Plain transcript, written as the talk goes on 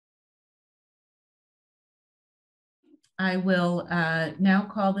I will now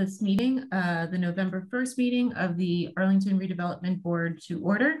call this meeting, the November 1st meeting of the Arlington Redevelopment Board to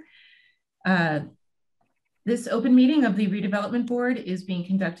order. This open meeting of the Redevelopment Board is being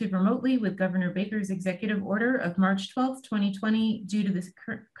conducted remotely with Governor Baker's executive order of March 12th, 2020, due to the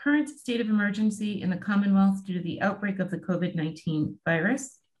current state of emergency in the Commonwealth due to the outbreak of the COVID-19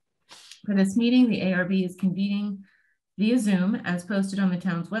 virus. For this meeting, the ARB is convening via Zoom as posted on the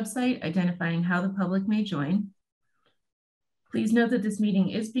town's website, identifying how the public may join. Please note that this meeting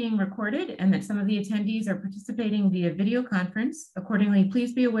is being recorded and that some of the attendees are participating via video conference. Accordingly,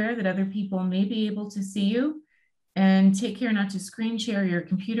 please be aware that other people may be able to see you, and take care not to screen share your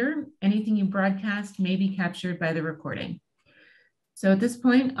computer. Anything you broadcast may be captured by the recording. So at this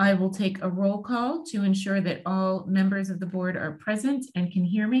point, I will take a roll call to ensure that all members of the board are present and can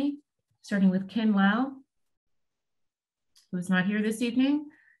hear me, starting with Ken Lau, who is not here this evening.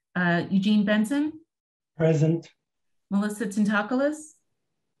 Eugene Benson. Present. Melissa Tentakoulis.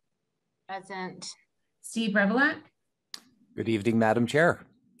 Present. Steve Revelak. Good evening, Madam Chair.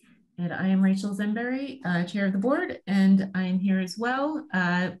 And I am Rachel Zemberry, Chair of the Board, and I am here as well.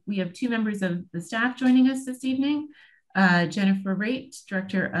 We have two members of the staff joining us this evening. Jennifer Raitt,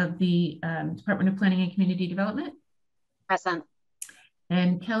 Director of the Department of Planning and Community Development. Present.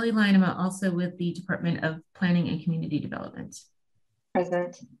 And Kelly Leinema, also with the Department of Planning and Community Development.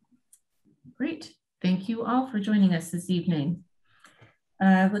 Present. Great. Thank you all for joining us this evening.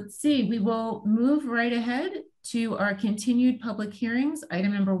 Let's see, we will move right ahead to our continued public hearings,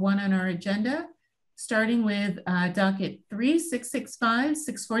 item number 1 on our agenda, starting with docket 3665,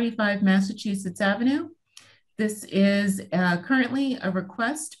 645 Massachusetts Avenue. This is currently a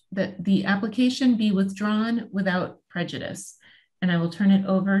request that the application be withdrawn without prejudice. And I will turn it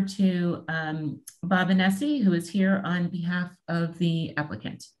over to Bob Anesi, who is here on behalf of the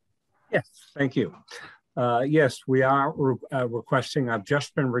applicant. Yes, thank you. Yes, we are requesting, I've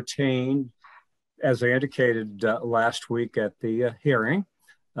just been retained, as I indicated last week at the hearing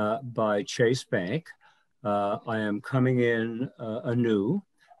by Chase Bank. I am coming in anew,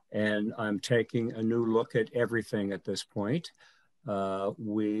 and I'm taking a new look at everything at this point.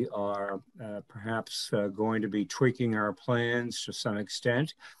 We are perhaps going to be tweaking our plans to some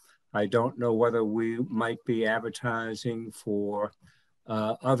extent. I don't know whether we might be advertising for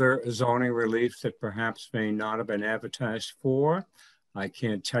other zoning relief that perhaps may not have been advertised for. I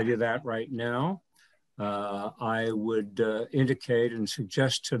can't tell you that right now. I would indicate and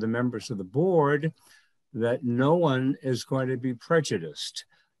suggest to the members of the board that no one is going to be prejudiced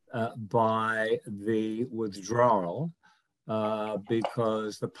by the withdrawal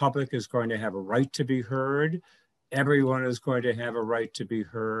because the public is going to have a right to be heard. Everyone is going to have a right to be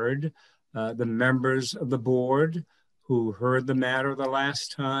heard. The members of the board who heard the matter the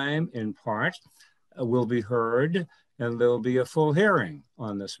last time, in part, will be heard, and there'll be a full hearing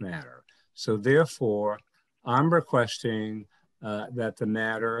on this matter. So therefore, I'm requesting that the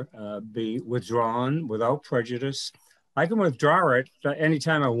matter be withdrawn without prejudice. I can withdraw it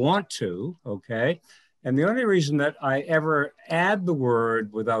anytime I want to, okay? And the only reason that I ever add the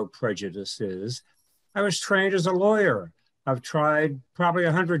word without prejudice is I was trained as a lawyer. I've tried probably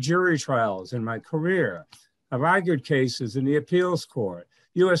 100 jury trials in my career. I've argued cases in the appeals court,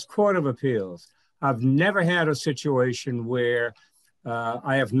 U.S. Court of Appeals. I've never had a situation where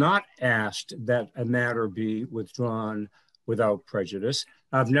I have not asked that a matter be withdrawn without prejudice.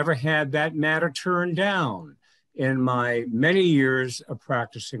 I've never had that matter turned down in my many years of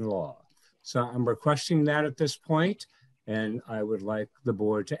practicing law. So I'm requesting that at this point, and I would like the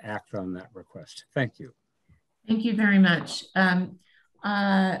board to act on that request. Thank you. Thank you very much.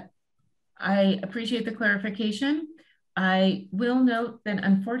 I appreciate the clarification. I will note that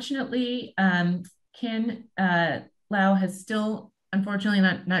unfortunately, Ken Lau has still unfortunately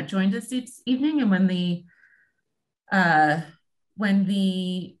not joined us this evening. And when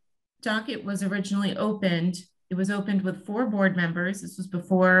the docket was originally opened, it was opened with 4 board members. This was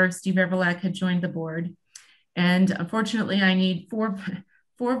before Steve Revelak had joined the board. And unfortunately, I need four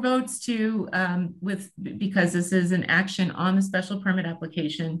votes because this is an action on the special permit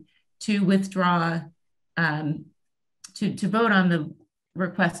application to withdraw, to vote on the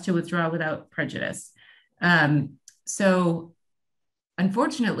request to withdraw without prejudice. So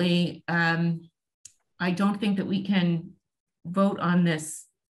unfortunately, I don't think that we can vote on this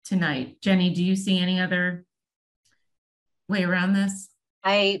tonight. Jenny, do you see any other way around this?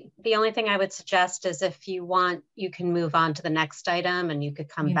 The only thing I would suggest is if you want, you can move on to the next item and you could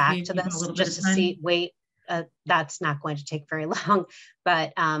come back to this just to wait. That's not going to take very long,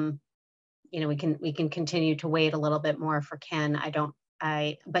 but you know, we can continue to wait a little bit more for Ken.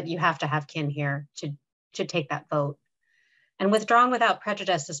 But you have to have Ken here to take that vote. And withdrawing without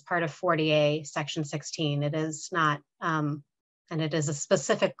prejudice is part of 40A, Section 16. It is not, and it is a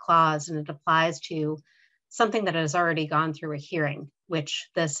specific clause, and it applies to something that has already gone through a hearing, which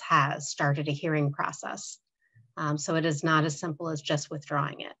this has started a hearing process. So it is not as simple as just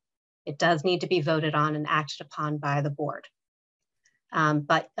withdrawing it. It does need to be voted on and acted upon by the board.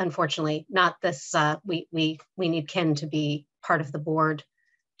 But unfortunately, not this, we need Ken to be part of the board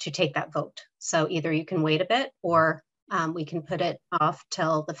to take that vote. So either you can wait a bit, or we can put it off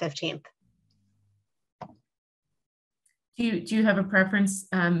till the 15th. Do you have a preference,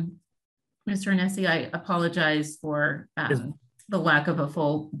 Mr. Anesi? I apologize for the lack of a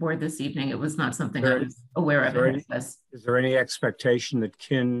full board this evening. It was not something I was aware of. Is there any expectation that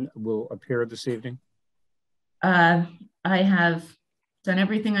Ken will appear this evening? I have done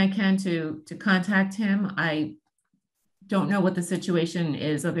everything I can to contact him. I don't know what the situation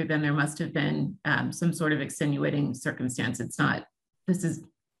is, other than there must have been some sort of extenuating circumstance. This is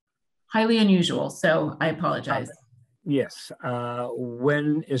highly unusual, so I apologize. Yes.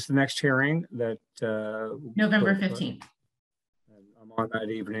 When is the next hearing? That November 15th. I'm on that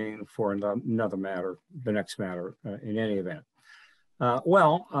evening for another matter, the next matter, in any event.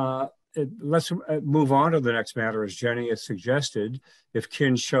 Let's move on to the next matter, as Jenny has suggested. If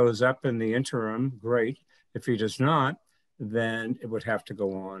Ken shows up in the interim, great. If he does not, then it would have to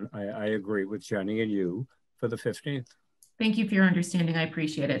go on. I agree with Jenny and you for the 15th. Thank you for your understanding. I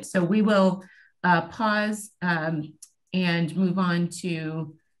appreciate it. So we will pause and move on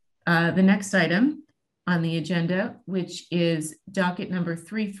to the next item on the agenda, which is docket number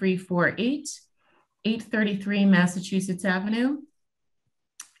 3348, 833 Massachusetts Avenue.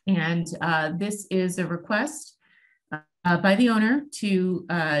 And this is a request by the owner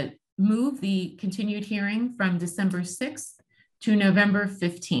to move the continued hearing from December 6th to November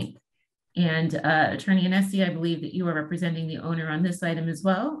 15th. And Attorney Anesi, I believe that you are representing the owner on this item as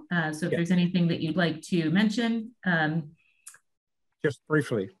well. So if there's anything that you'd like to mention. Just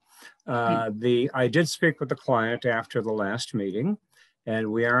briefly, I did speak with the client after the last meeting,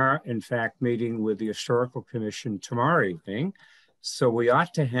 and we are in fact meeting with the Historical Commission tomorrow evening. So we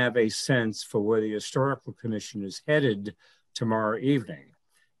ought to have a sense for where the Historical Commission is headed tomorrow evening.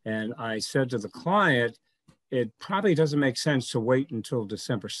 And I said to the client, it probably doesn't make sense to wait until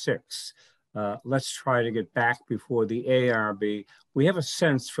December 6th. Let's try to get back before the ARB. We have a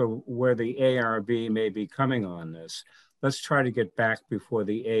sense for where the ARB may be coming on this. Let's try to get back before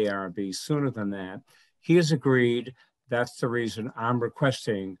the ARB sooner than that. He has agreed. That's the reason I'm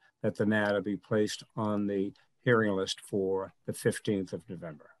requesting that the matter be placed on the hearing list for the 15th of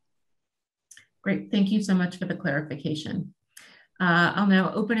November. Great, thank you so much for the clarification. I'll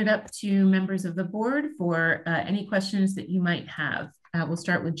now open it up to members of the board for any questions that you might have. We'll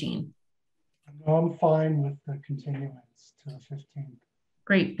start with Jean. I'm fine with the continuance to the 15th.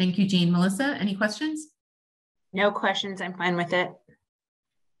 Great, thank you, Jean. Melissa, any questions? No questions, I'm fine with it.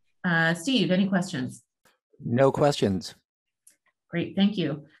 Steve, any questions? No questions. Great, thank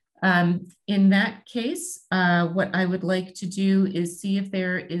you. In that case, what I would like to do is see if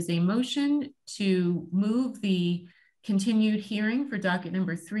there is a motion to move the continued hearing for docket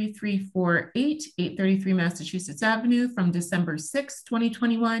number 3348, 833 Massachusetts Avenue from December 6th,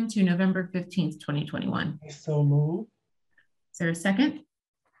 2021 to November 15th, 2021. So move. Is there a second?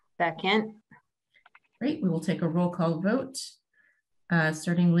 Second. Great, we will take a roll call vote,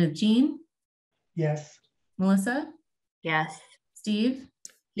 starting with Jean. Yes. Melissa? Yes. Steve?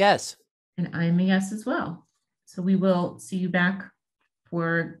 Yes. And I'm a yes as well. So we will see you back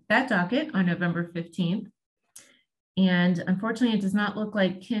for that docket on November 15th. And unfortunately, it does not look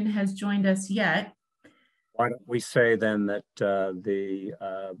like Ken has joined us yet. Why don't we say then that the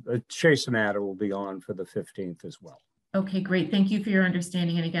Chase matter will be on for the 15th as well. Okay, great. Thank you for your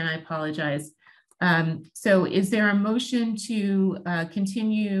understanding. And again, I apologize. So is there a motion to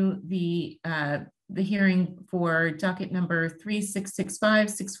continue the hearing for docket number 3665,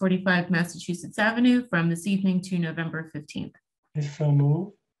 645 Massachusetts Avenue from this evening to November 15th? So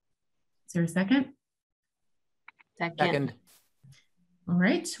move. Is there a second? Second. All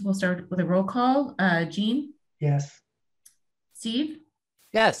right, we'll start with a roll call. Jean? Yes. Steve?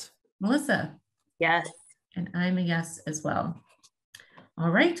 Yes. Melissa? Yes. And I'm a yes as well.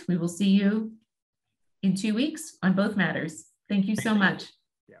 All right, we will see you in 2 weeks on both matters. Thank you so much.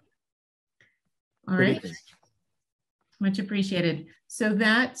 Yeah. All right, much appreciated. So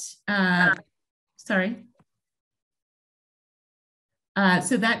that, so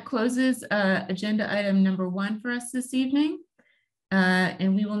that closes agenda item number 1 for us this evening.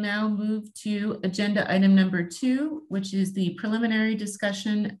 And we will now move to agenda item number 2, which is the preliminary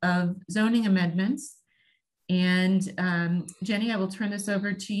discussion of zoning amendments. And Jenny, I will turn this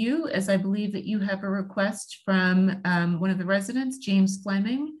over to you, as I believe that you have a request from one of the residents, James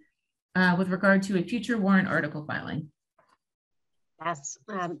Fleming, with regard to a future warrant article filing. Yes,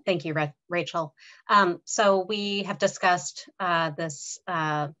 thank you, Rachel. So we have discussed this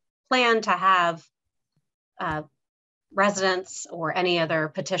plan to have residents or any other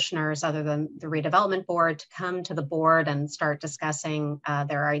petitioners other than the redevelopment board to come to the board and start discussing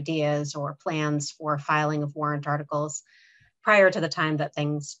their ideas or plans for filing of warrant articles prior to the time that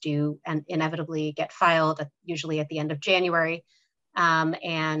things do and inevitably get filed, usually at the end of January.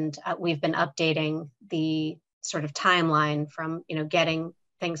 And we've been updating the sort of timeline from getting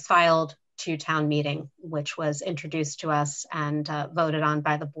things filed to town meeting, which was introduced to us and voted on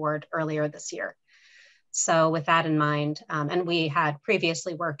by the board earlier this year. So with that in mind, and we had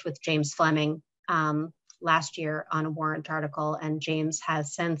previously worked with James Fleming last year on a warrant article, and James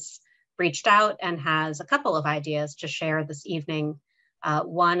has since reached out and has a couple of ideas to share this evening.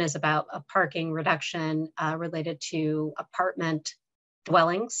 One is about a parking reduction related to apartment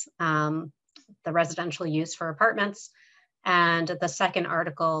dwellings, the residential use for apartments. And the second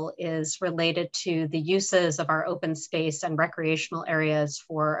article is related to the uses of our open space and recreational areas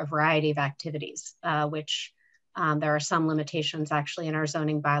for a variety of activities, which there are some limitations actually in our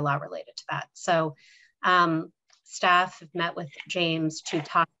zoning bylaw related to that. So staff have met with James to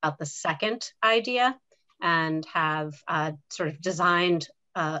talk about the second idea and have sort of designed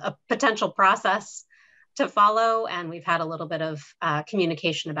a potential process to follow. And we've had a little bit of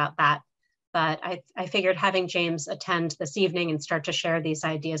communication about that. But I figured having James attend this evening and start to share these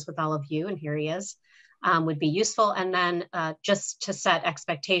ideas with all of you, and here he is, would be useful. And then just to set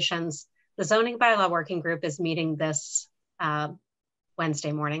expectations, the zoning bylaw working group is meeting this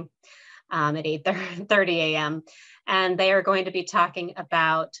Wednesday morning at 8:30 a.m. And they are going to be talking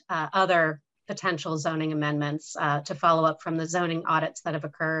about other potential zoning amendments to follow up from the zoning audits that have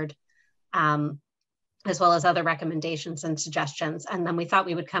occurred, as well as other recommendations and suggestions. And then we thought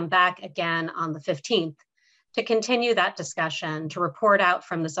we would come back again on the 15th to continue that discussion, to report out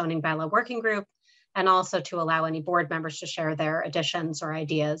from the zoning bylaw working group, and also to allow any board members to share their additions or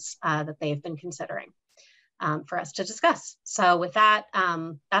ideas that they've been considering for us to discuss. So with that,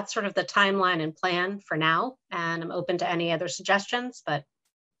 that's sort of the timeline and plan for now. And I'm open to any other suggestions, but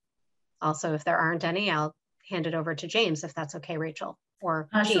also if there aren't any, I'll hand it over to James, if that's okay, Rachel. Or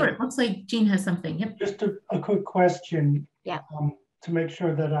sure, it looks like Jean has something. Yep. Just a quick question. Yeah. To make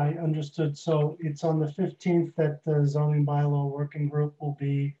sure that I understood. So it's on the 15th that the zoning bylaw working group will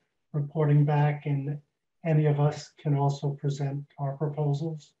be reporting back, and any of us can also present our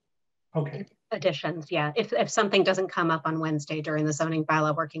proposals. Okay. Additions, yeah. If something doesn't come up on Wednesday during the zoning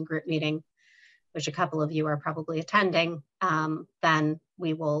bylaw working group meeting, which a couple of you are probably attending, then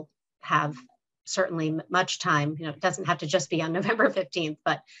we will have certainly much time. It doesn't have to just be on November 15th,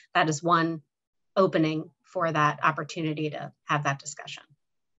 but that is one opening for that opportunity to have that discussion.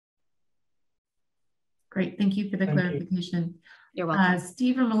 Great, thank you for the clarification. You're welcome.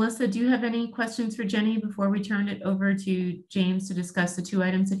 Steve or Melissa, do you have any questions for Jenny before we turn it over to James to discuss the two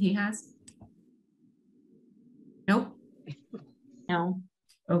items that he has? Nope. No.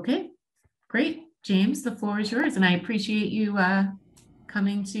 Okay, great. James, the floor is yours, and I appreciate you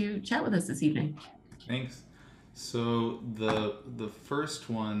coming to chat with us this evening. Thanks. So the first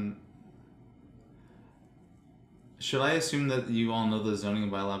one, should I assume that you all know the zoning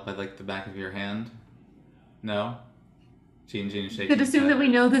bylaw by like the back of your hand? No? Jean shaking. You could assume that we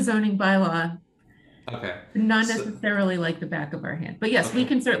know the zoning bylaw. Okay. Not necessarily like the back of our hand, but yes, okay. We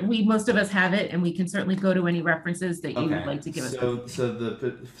can certainly, most of us have it, and we can certainly go to any references that you would like to give us.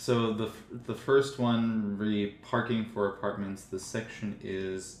 So the first one, parking for apartments. The section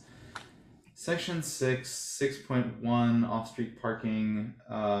is section 6.1 off-street parking.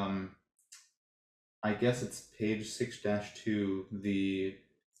 I guess it's page 6-2. The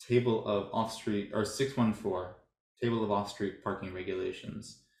table of off-street, or 614 table of off-street parking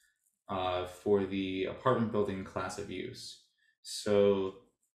regulations. For the apartment building class of use. So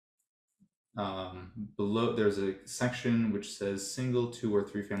below there's a section which says single, 2 or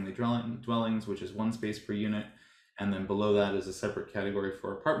 3 family dwellings, which is 1 space per unit. And then below that is a separate category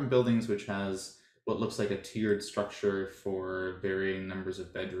for apartment buildings, which has what looks like a tiered structure for varying numbers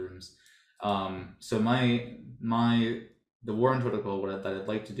of bedrooms. So the warrant article, that I'd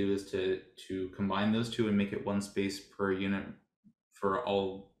like to do is to combine those two and make it 1 space per unit for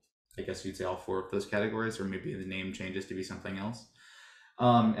all, I guess you'd say all 4 of those categories, or maybe the name changes to be something else.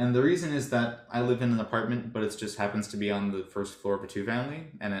 And the reason is that I live in an apartment, but it just happens to be on the first floor of a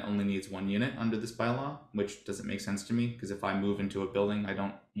 2-family, and it only needs 1 unit under this bylaw, which doesn't make sense to me, because if I move into a building, I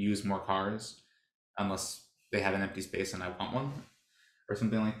don't use more cars, unless they have an empty space and I want one, or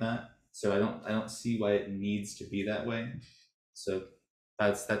something like that. So I don't see why it needs to be that way. So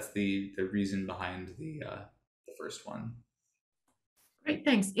that's the reason behind the first one. Great,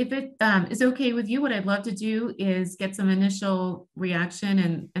 thanks. If it is okay with you, what I'd love to do is get some initial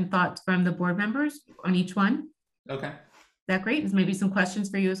reaction and thoughts from the board members on each one. Okay. Is that great? There's maybe some questions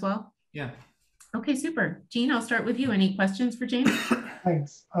for you as well. Yeah. Okay, super. Jean, I'll start with you. Any questions for James?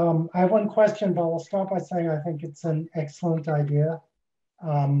 Thanks. I have one question, but I'll start by saying I think it's an excellent idea.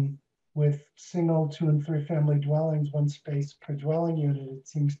 With single, 2 and 3 family dwellings, 1 space per dwelling unit, it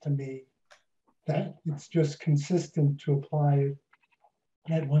seems to me that it's just consistent to apply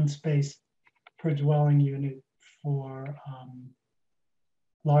that 1 space per dwelling unit for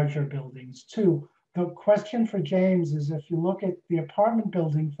larger buildings too. The question for James is, if you look at the apartment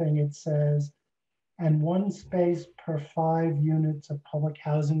building thing, it says, and 1 space per 5 units of public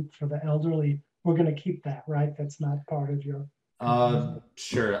housing for the elderly. We're going to keep that, right? That's not part of your...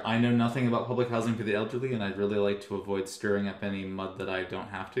 Sure. I know nothing about public housing for the elderly, and I'd really like to avoid stirring up any mud that I don't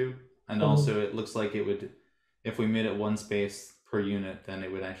have to. And also, it looks like it would, if we made it 1 space per unit, then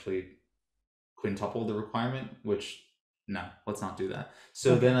it would actually quintuple the requirement, which, no, let's not do that.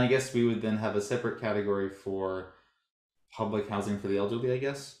 So then I guess we would then have a separate category for public housing for the elderly, I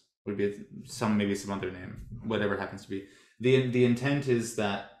guess. Would be maybe some other name, whatever it happens to be. The intent is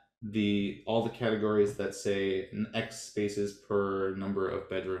that all the categories that say X spaces per number of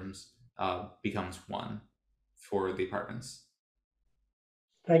bedrooms becomes 1 for the apartments.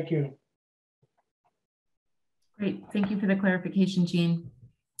 Thank you. Great, thank you for the clarification, Jean.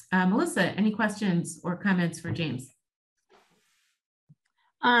 Melissa, any questions or comments for James?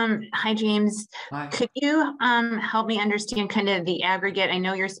 Hi, James. Hi. Could you help me understand kind of the aggregate? I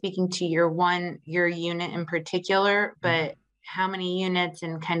know you're speaking to your unit in particular, but how many units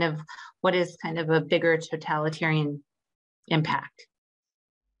and kind of what is kind of a bigger totalitarian impact?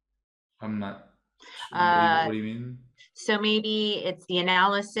 I'm not sure. What do you mean? So maybe it's the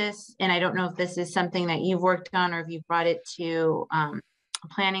analysis, and I don't know if this is something that you've worked on or if you've brought it to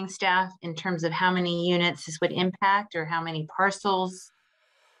planning staff in terms of how many units this would impact or how many parcels.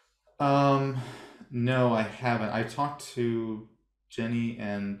 No, I haven't. I talked to Jenny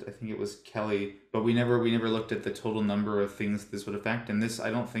and I think it was Kelly, but we never looked at the total number of things this would affect. And this, I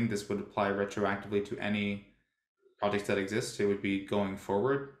don't think this would apply retroactively to any projects that exist. It would be going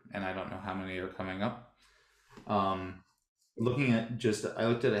forward, and I don't know how many are coming up. Looking at I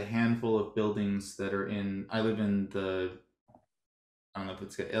looked at a handful of buildings that are I live in I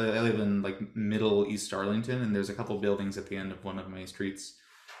live in like middle East Arlington, and there's a couple buildings at the end of one of my streets.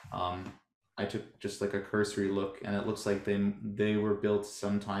 I took just like a cursory look, and it looks like they were built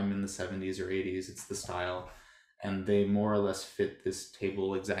sometime in the 70s or 80s. It's the style, and they more or less fit this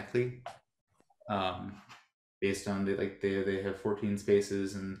table exactly. Based on they have 14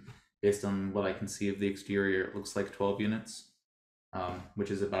 spaces, and based on what I can see of the exterior, it looks like 12 units,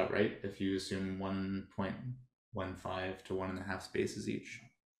 which is about right if you assume 1.15 to 1.5 spaces each.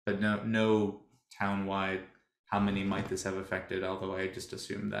 But no town-wide, how many might this have affected, although I just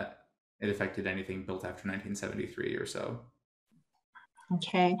assumed that it affected anything built after 1973 or so.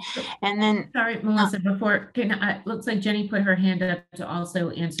 Okay, and then... Sorry, Melissa, before, looks like Jenny put her hand up to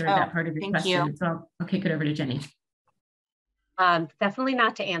also answer that part of your question. You. So I'll kick it over to Jenny. Definitely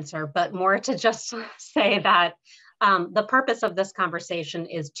not to answer, but more to just say that the purpose of this conversation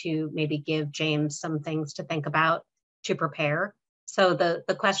is to maybe give James some things to think about to prepare. So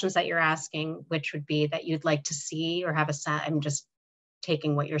the questions that you're asking, which would be that you'd like to see or have a set, I'm just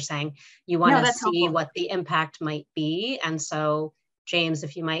taking what you're saying. You want to see helpful. What the impact might be. And so James,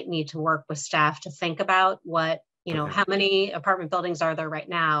 if you might need to work with staff to think about what, how many apartment buildings are there right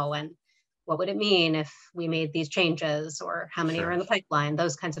now? And what would it mean if we made these changes, or how many are in the pipeline,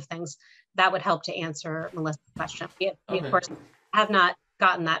 those kinds of things. That would help to answer Melissa's question. We of course have not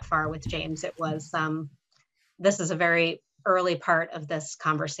gotten that far with James. It was, this is a very early part of this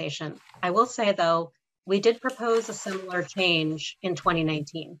conversation. I will say though, we did propose a similar change in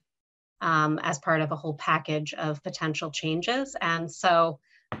 2019 as part of a whole package of potential changes. And so,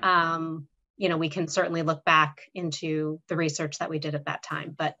 we can certainly look back into the research that we did at that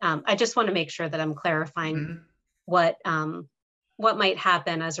time. But I just want to make sure that I'm clarifying what might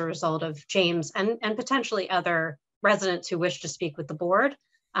happen as a result of James and potentially other residents who wish to speak with the board,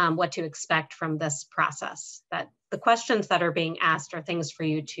 what to expect from this process. That the questions that are being asked are things for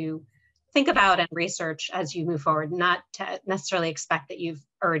you to think about and research as you move forward, not to necessarily expect that you've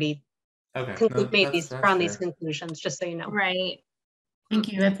already drawn these conclusions, just so you know. Right. Thank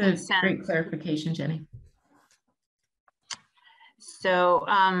you. That's a great clarification, Jenny. So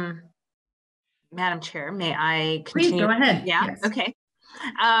Madam Chair, may I continue? Please go ahead. Yeah, yes. Okay.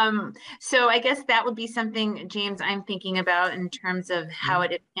 So I guess that would be something, James, I'm thinking about in terms of how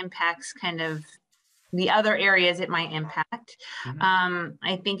it impacts kind of the other areas it might impact.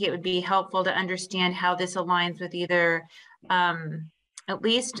 I think it would be helpful to understand how this aligns with either at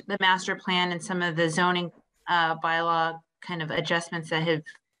least the master plan and some of the zoning bylaw kind of adjustments that have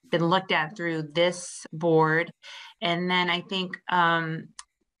been looked at through this board. And then I think, and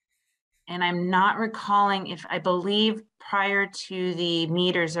I'm not recalling if I believe prior to the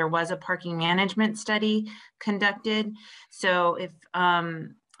meters, there was a parking management study conducted. So if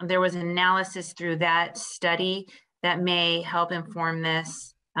there was an analysis through that study that may help inform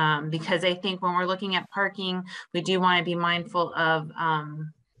this, because I think when we're looking at parking, we do want to be mindful of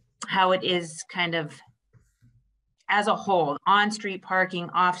how it is kind of as a whole, on-street parking,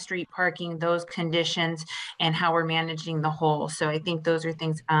 off-street parking, those conditions, and how we're managing the whole. So I think those are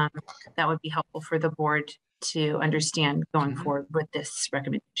things that would be helpful for the board to understand going forward with this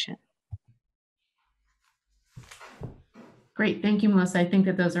recommendation. Great, thank you, Melissa. I think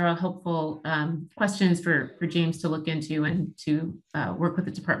that those are all helpful questions for James to look into and to work with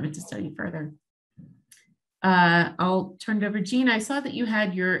the department to study further. I'll turn it over. Jean, I saw that you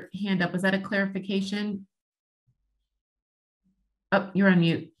had your hand up. Was that a clarification? Oh, you're on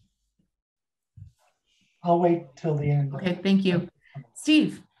mute. I'll wait till the end. Okay, thank you.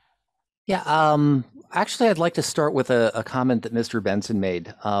 Steve. Yeah, actually, I'd like to start with a comment that Mr. Benson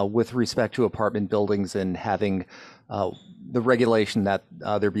made with respect to apartment buildings and having the regulation that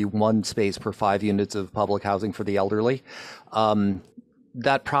there be one space per 5 units of public housing for the elderly.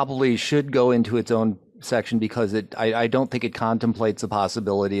 That probably should go into its own section because I don't think it contemplates the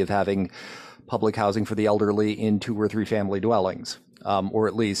possibility of having public housing for the elderly in 2 or 3 family dwellings, or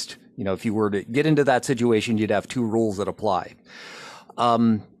at least, you know, if you were to get into that situation, you'd have 2 rules that apply.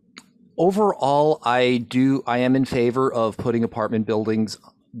 Overall, I am in favor of putting apartment buildings,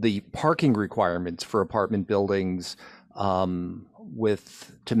 the parking requirements for apartment buildings,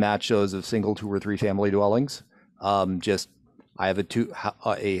 to match those of single 2 or 3 family dwellings. I have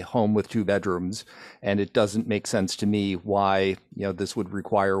a home with 2 bedrooms, and it doesn't make sense to me why, you know, this would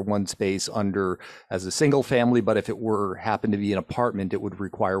require 1 space under as a single family, but if it happened to be an apartment, it would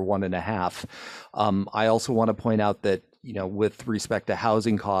require 1.5. I also want to point out that, you know, with respect to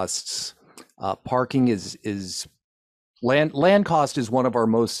housing costs, parking is land cost is one of our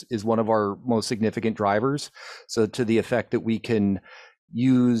most significant drivers. So to the effect that we can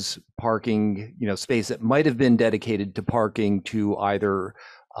use parking, you know, space that might have been dedicated to parking to either,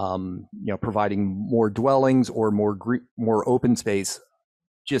 you know, providing more dwellings or more open space.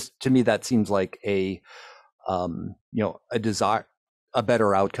 Just to me, that seems like a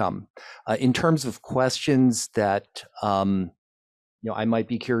better outcome. In terms of questions that, you know, I might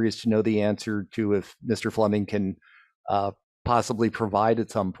be curious to know the answer to if Mr. Fleming can possibly provide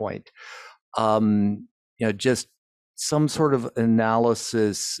at some point. You know, just some sort of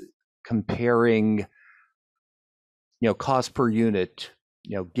analysis comparing, you know, cost per unit,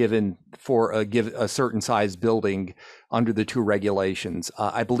 you know, given for a certain size building under the 2 regulations.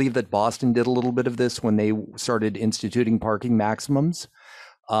 I believe that Boston did a little bit of this when they started instituting parking maximums,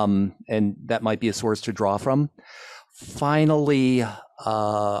 and that might be a source to draw from. Finally,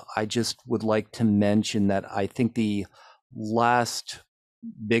 I just would like to mention that I think the last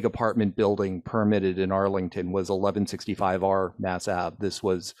big apartment building permitted in Arlington was 1165R Mass Ave. This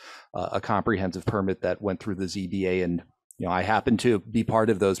was a comprehensive permit that went through the ZBA, and, you know, I happened to be part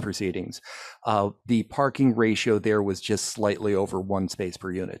of those proceedings. The parking ratio there was just slightly over 1 space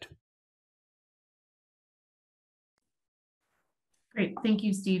per unit. Great, thank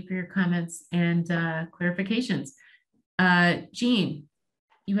you, Steve, for your comments and clarifications. Jean,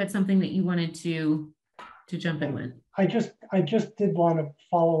 you had something that you wanted to jump in with. I just did want to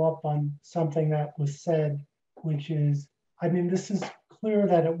follow up on something that was said, which is, I mean, this is clear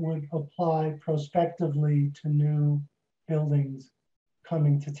that it would apply prospectively to new buildings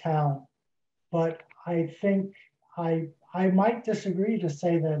coming to town. But I think I might disagree to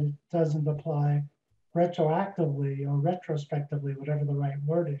say that it doesn't apply retroactively or retrospectively, whatever the right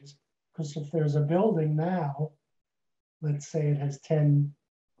word is. Because if there's a building now, let's say it has 10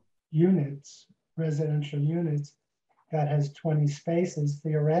 units, residential units, that has 20 spaces,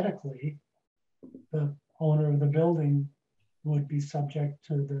 theoretically, the owner of the building would be subject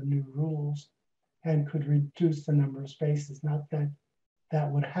to the new rules and could reduce the number of spaces. Not that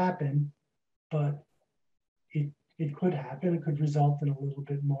that would happen, but it could happen. It could result in a little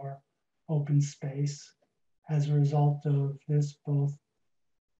bit more open space as a result of this, both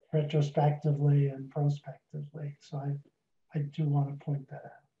retrospectively and prospectively. So I do want to point that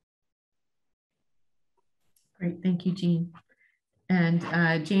out. Great, thank you, Jean. And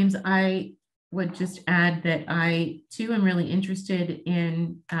James, I would just add that I too am really interested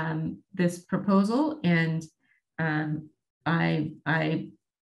in this proposal, and I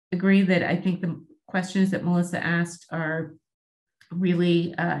agree that I think the questions that Melissa asked are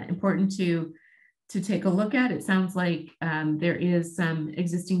really important to take a look at. It sounds like there is some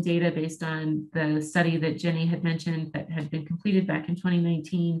existing data based on the study that Jenny had mentioned that had been completed back in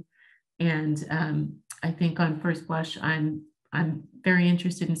 2019. And I think on first blush, I'm very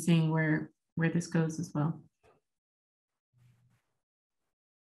interested in seeing where this goes as well.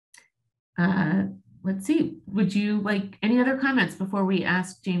 Let's see, would you like any other comments before we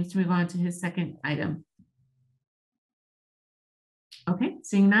ask James to move on to his second item? Okay,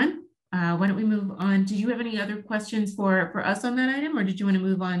 seeing none, why don't we move on? Did you have any other questions for us on that item, or did you want to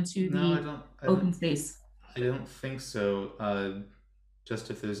move on to the open space? I don't think so.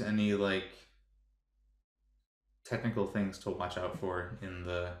 Just if there's any like technical things to watch out for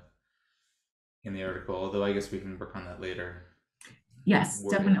in the article, although I guess we can work on that later. Yes,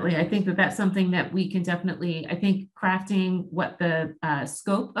 definitely. I think that that's something that we can definitely, I think crafting what the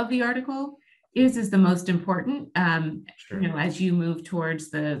scope of the article is the most important, Sure. You know, as you move towards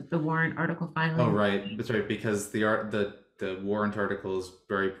the warrant article filing. Oh, right. That's right. Because the warrant article is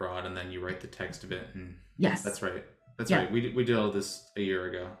very broad, and then you write the text of it. And yes, that's right. That's right. We did all this a year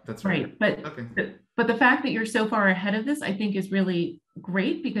ago. That's right. But okay. But the fact that you're so far ahead of this, I think, is really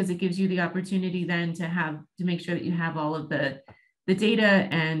great, because it gives you the opportunity then to make sure that you have all of the data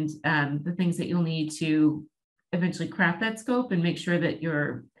and the things that you'll need to eventually craft that scope and make sure that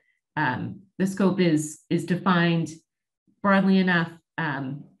your the scope is defined broadly enough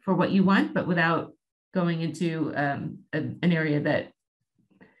for what you want, but without going into an area that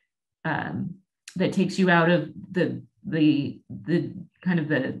that takes you out of the kind of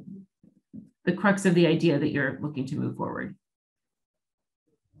the crux of the idea that you're looking to move forward.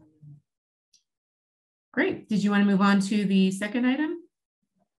 Great. Did you want to move on to the second item?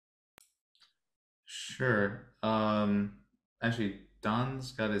 Sure. Actually,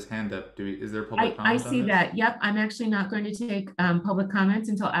 Don's got his hand up. Is there public comment? I see that. Yep. I'm actually not going to take public comments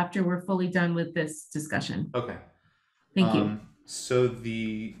until after we're fully done with this discussion. Okay. Thank you. So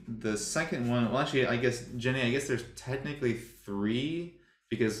the second one, well, actually, I guess, Jenny, I guess there's technically 3,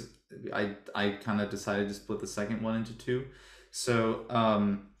 because I kind of decided to split the second one into 2. So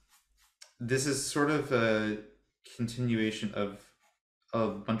this is sort of a continuation of a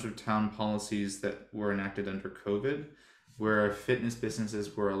bunch of town policies that were enacted under COVID, where fitness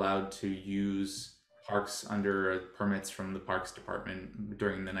businesses were allowed to use parks under permits from the Parks Department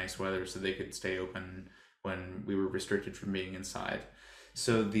during the nice weather, so they could stay open when we were restricted from being inside.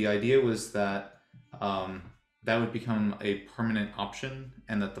 So the idea was that that would become a permanent option,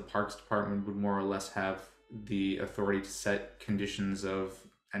 and that the Parks Department would more or less have the authority to set conditions of,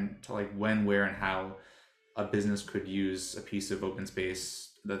 and to like when, where, and how a business could use a piece of open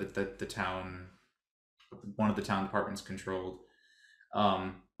space that the town, one of the town departments controlled.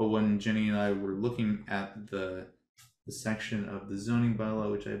 But when Jenny and I were looking at the section of the zoning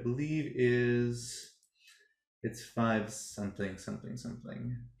bylaw, which I believe is, it's 5 something something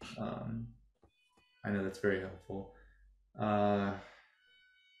something. I know that's very helpful.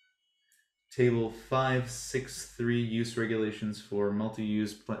 Table 563, use regulations for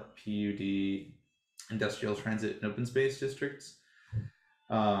multi-use PUD industrial transit and open space districts.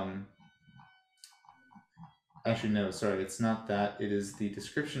 Actually, no, sorry, it's not that. It is the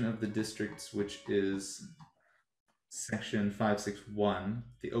description of the districts, which is section 561,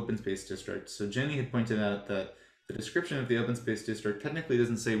 the open space district. So Jenny had pointed out that the description of the open space district technically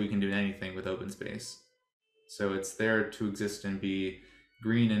doesn't say we can do anything with open space. So it's there to exist and be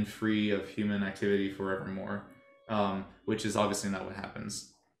green and free of human activity forevermore, which is obviously not what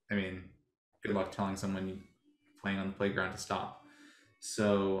happens. I mean, good luck telling someone playing on the playground to stop.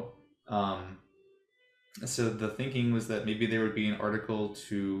 So, so the thinking was that maybe there would be an article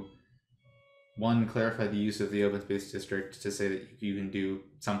to, one, clarify the use of the open space district to say that you can do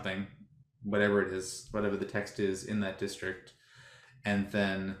something, whatever it is, whatever the text is in that district. And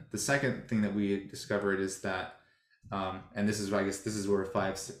then the second thing that we discovered is that, and this is, I guess, this is where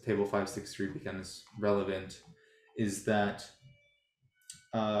table 563 becomes relevant, is that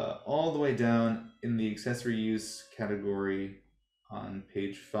all the way down in the accessory use category on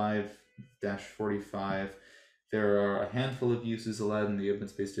page 5-45, there are a handful of uses allowed in the open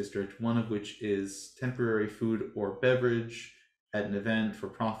space district, one of which is temporary food or beverage at an event for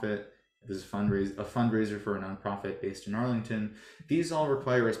profit. This is a fundraiser for a nonprofit based in Arlington. These all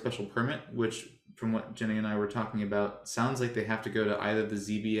require a special permit, which, from what Jenny and I were talking about, sounds like they have to go to either the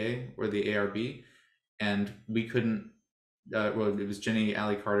ZBA or the ARB. and we couldn't. Well, it was Jenny,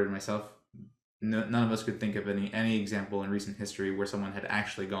 Ali Carter, and myself. None of us could think of any example in recent history where someone had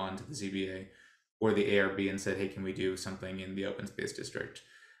actually gone to the ZBA or the ARB and said, "Hey, can we do something in the open space district?"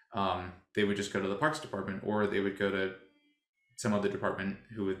 They would just go to the Parks Department, or they would go to some other department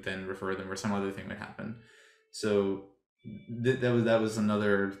who would then refer them, or some other thing would happen. So that was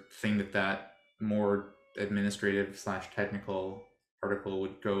another thing that more administrative / technical article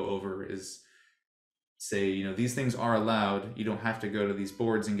would go over, is say, you know, these things are allowed. You don't have to go to these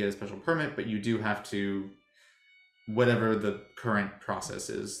boards and get a special permit, but you do have to, whatever the current process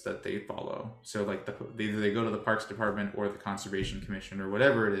is that they follow. So like either they go to the Parks Department or the Conservation Commission or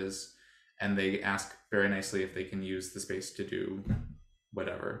whatever it is, and they ask very nicely if they can use the space to do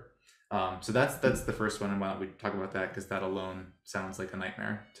whatever. So that's the first one, and why don't we talk about that, because that alone sounds like a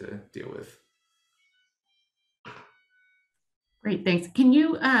nightmare to deal with. Great, thanks. Can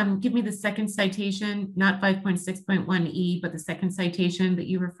you give me the second citation, not 5.6.1E, but the second citation that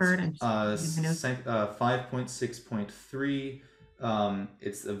you referred? 5.6.3.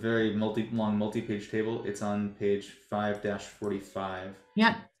 It's a very long multi-page table. It's on page 5-45.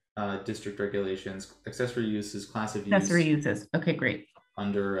 Yeah. District regulations, accessory uses, class of use. Accessory uses. Okay, great.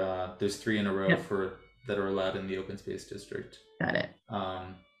 Under there's 3 in a row that are allowed in the open space district. Got it.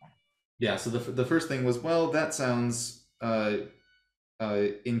 Yeah. So the first thing was, well, that sounds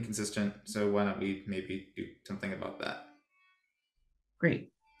inconsistent, so why don't we maybe do something about that?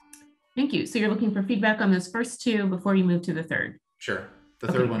 Great, thank you. So you're looking for feedback on those first 2 before you move to the third? Sure.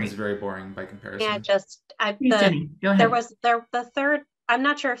 The third one is very boring by comparison. Yeah, Go ahead. The third, I'm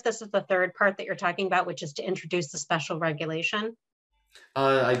not sure if this is the third part that you're talking about, which is to introduce the special regulation.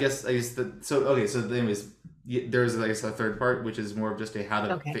 I guess so anyways, there's, I guess, a third part, which is more of just a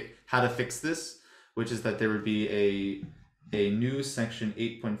how to fix this, which is that there would be a new section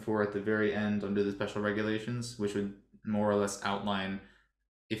 8.4 at the very end under the special regulations, which would more or less outline,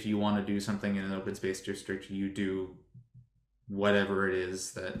 if you want to do something in an open space district, you do whatever it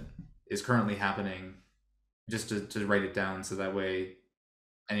is that is currently happening, just to write it down, so that way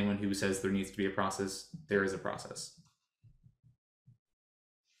anyone who says there needs to be a process, there is a process.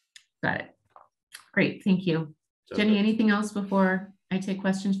 Got it. Great, thank you. So, Jenny, anything else before I take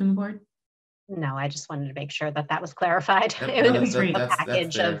questions from the board? No, I just wanted to make sure that was clarified. Yep, it was a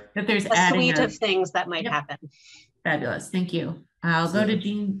package of that there's a suite of things that might happen. Fabulous, thank you. I'll go to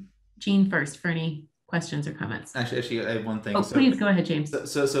Jean first for any questions or comments. Actually, I have one thing. Oh, please go ahead, James.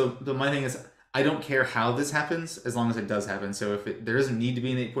 So my thing is, I don't care how this happens, as long as it does happen. So if there doesn't need to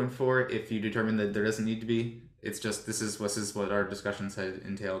be an 8.4, if you determine that there doesn't need to be, it's just this is what our discussions had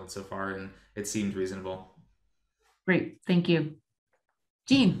entailed so far, and it seemed reasonable. Great, thank you.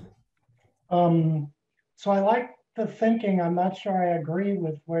 Jean. So I like the thinking. I'm not sure I agree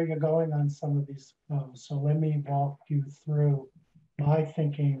with where you're going on some of these. So let me walk you through my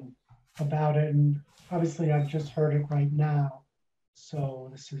thinking about it. And obviously I've just heard it right now, so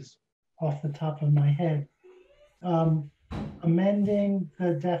this is off the top of my head. Amending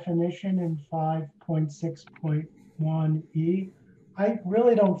the definition in 5.6.1E, I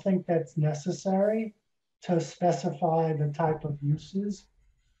really don't think that's necessary to specify the type of uses,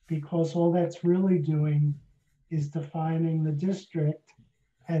 because all that's really doing is defining the district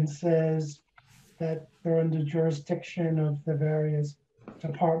and says that they're under jurisdiction of the various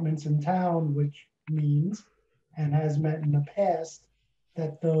departments in town, which means, and has meant in the past,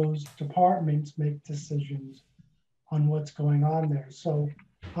 that those departments make decisions on what's going on there. So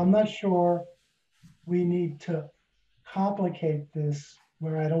I'm not sure we need to complicate this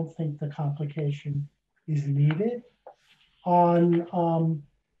where I don't think the complication is needed. On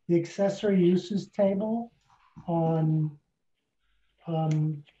the accessory uses table on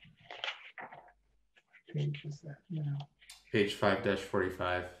page is that now? Page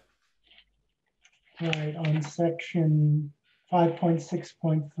 5-45. Right, on section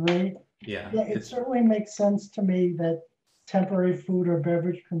 5.6.3. Yeah, it certainly makes sense to me that temporary food or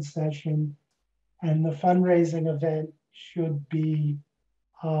beverage concession and the fundraising event should be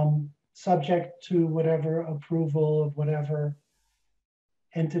subject to whatever approval of whatever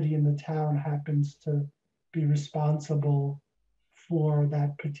entity in the town happens to be responsible for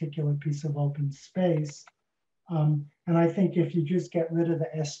that particular piece of open space. And I think if you just get rid of the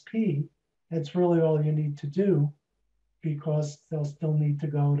SP, that's really all you need to do, because they'll still need to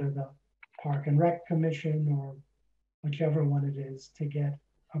go to the Park and Rec Commission or whichever one it is to get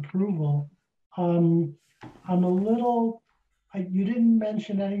approval. I'm a little, you didn't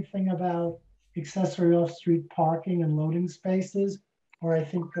mention anything about accessory off-street parking and loading spaces, or I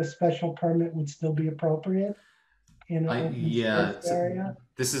think a special permit would still be appropriate in an open space area.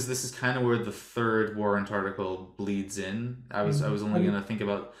 this is kind of where the third warrant article bleeds in. I was only going to think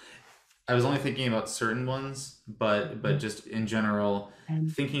about, I was only thinking about certain ones, but just in general,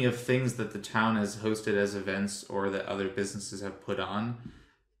 thinking of things that the town has hosted as events or that other businesses have put on,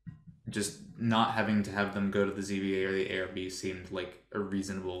 just not having to have them go to the ZBA or the ARB seemed like a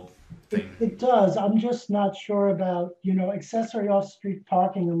reasonable thing. It does. I'm just not sure about, you know, accessory off-street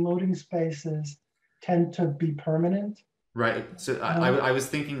parking and loading spaces tend to be permanent. Right. So I was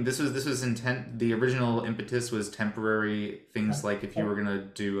thinking this was intent. The original impetus was temporary things, like if you were gonna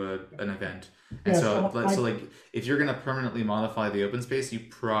do an event, and so like if you're gonna permanently modify the open space, you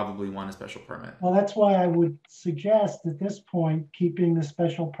probably want a special permit. Well, that's why I would suggest at this point keeping the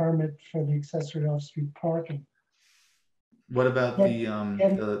special permit for the accessory off-street parking. What about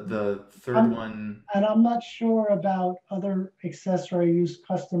the third one? And I'm not sure about other accessory use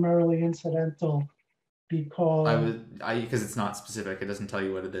customarily incidental. Because it's not specific. It doesn't tell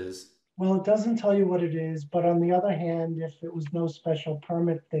you what it is. Well, it doesn't tell you what it is, but on the other hand, if it was no special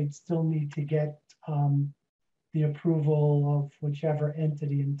permit, they'd still need to get the approval of whichever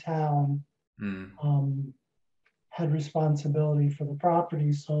entity in town had responsibility for the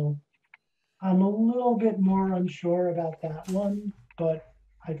property. So I'm a little bit more unsure about that one, but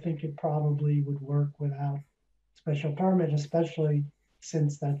I think it probably would work without special permit, especially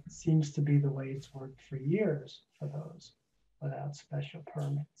since that seems to be the way it's worked for years for those without special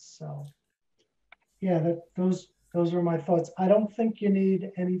permits. So yeah, those are my thoughts. I don't think you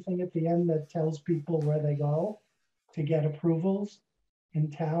need anything at the end that tells people where they go to get approvals in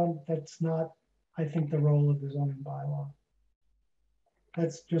town. That's not, I think, the role of the zoning bylaw.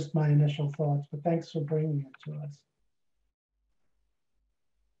 That's just my initial thoughts, but thanks for bringing it to us.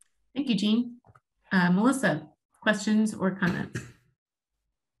 Thank you, Jean. Melissa, questions or comments?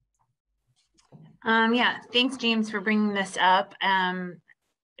 Yeah, thanks, James, for bringing this up.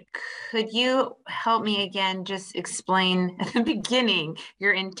 Could you help me again, just explain at the beginning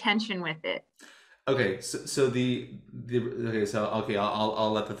your intention with it? Okay,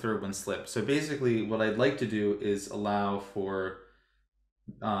 I'll let the third one slip. So basically, what I'd like to do is allow for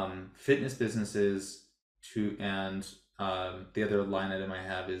fitness businesses to, and the other line item I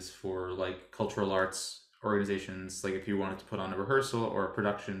have is for like cultural arts organizations, like if you wanted to put on a rehearsal or a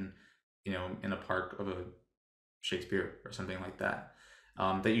production, you know, in a park of a Shakespeare or something like that,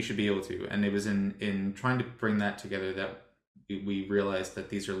 that you should be able to. And it was in trying to bring that together that we realized that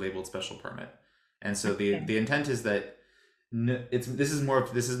these are labeled special permit. And so the intent is that this isn't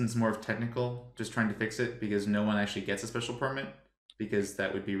more of technical, just trying to fix it, because no one actually gets a special permit, because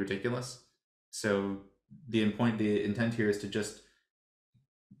that would be ridiculous. So the intent here is to just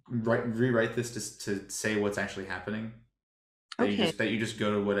rewrite this to say what's actually happening. That you just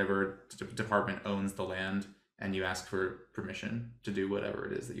go to whatever department owns the land and you ask for permission to do whatever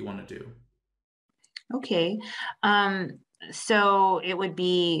it is that you want to do. Okay. So it would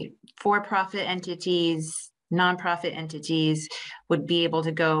be for-profit entities, nonprofit entities would be able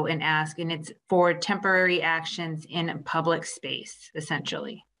to go and ask, and it's for temporary actions in public space,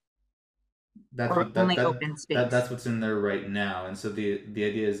 essentially. Open space. That's what's in there right now. And so the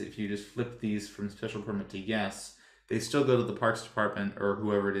idea is, if you just flip these from special permit to yes, they still go to the Parks Department or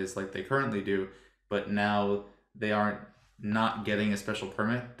whoever it is, like they currently do, but now they aren't not getting a special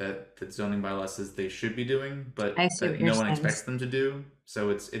permit that zoning bylaw says they should be doing, but that no one expects them to do. So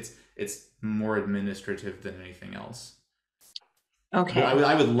it's more administrative than anything else. Okay.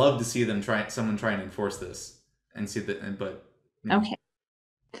 I would love to see someone try and enforce this and see that, but okay,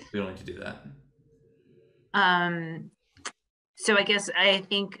 we don't need to do that. So I guess I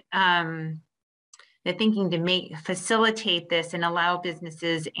think the thinking to facilitate this and allow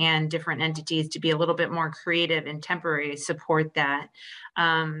businesses and different entities to be a little bit more creative and temporary, support that.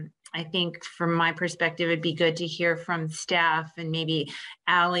 I think from my perspective, it'd be good to hear from staff and maybe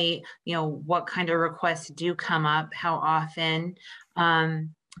Allie, you know, what kind of requests do come up, how often,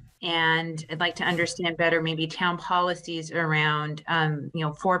 and I'd like to understand better maybe town policies around, you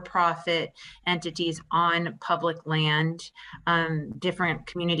know, for-profit entities on public land. Different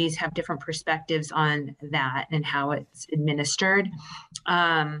communities have different perspectives on that and how it's administered.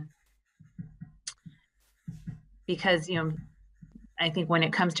 Because, you know, I think when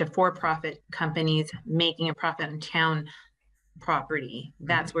it comes to for-profit companies making a profit on town property,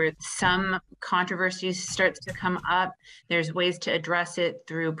 that's where some controversy starts to come up. There's ways to address it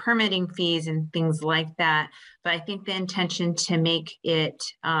through permitting fees and things like that. But I think the intention to make it,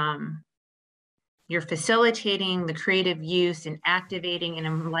 you're facilitating the creative use and activating and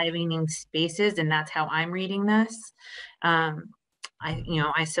enlivening spaces, and that's how I'm reading this. I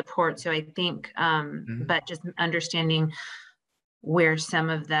support, so I think, but just understanding where some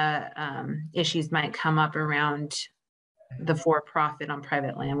of the issues might come up around the for-profit on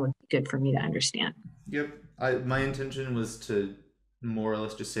private land would be good for me to understand. Yep. My intention was to more or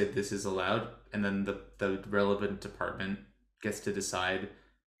less just say this is allowed, and then the relevant department gets to decide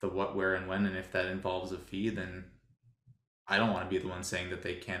the what, where, and when, and if that involves a fee, then I don't want to be the one saying that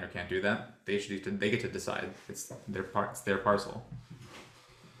they can or can't do that. They get to decide. It's their parcel.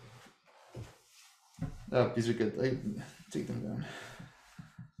 Oh, these are good. Take them down.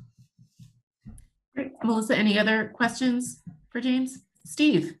 Great. Melissa, any other questions for James?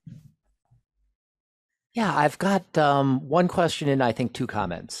 Steve? Yeah, I've got one question and I think two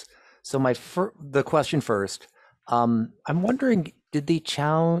comments. So the question first, I'm wondering, did the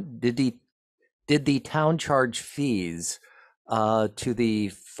town charge fees to the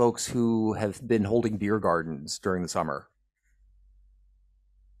folks who have been holding beer gardens during the summer?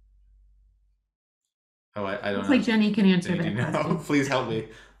 Oh, I don't know. Looks like Jenny can answer that question. Please help me.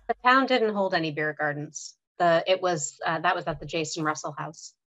 The town didn't hold any beer gardens. That was at the Jason Russell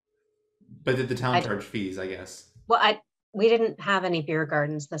House. But did the town charge fees, I guess? Well, we didn't have any beer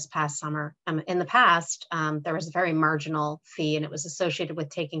gardens this past summer. In the past, there was a very marginal fee, and it was associated with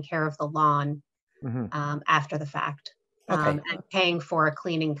taking care of the lawn after the fact, and paying for a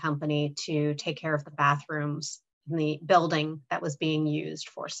cleaning company to take care of the bathrooms in the building that was being used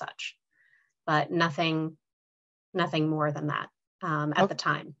for such. But nothing more than that at the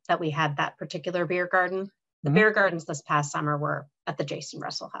time that we had that particular beer garden. The beer gardens this past summer were at the Jason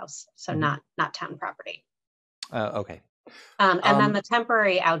Russell House, so not town property. Okay. And then the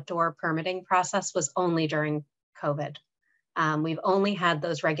temporary outdoor permitting process was only during COVID. We've only had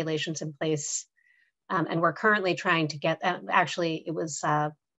those regulations in place, and we're currently trying to get, actually it was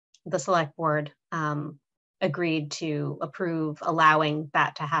the select board agreed to approve allowing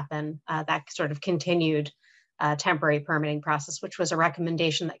that to happen, that sort of continued temporary permitting process, which was a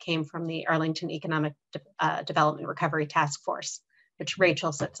recommendation that came from the Arlington Economic Development Recovery Task Force, which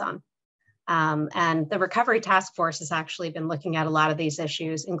Rachel sits on. And the Recovery Task Force has actually been looking at a lot of these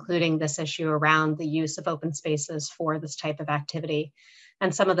issues, including this issue around the use of open spaces for this type of activity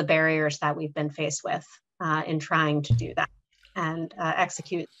and some of the barriers that we've been faced with in trying to do that and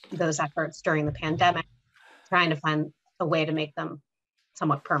execute those efforts during the pandemic, trying to find a way to make them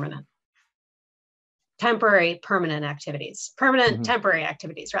somewhat permanent. Temporary activities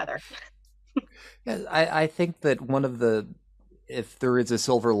rather. Yeah, I think that if there is a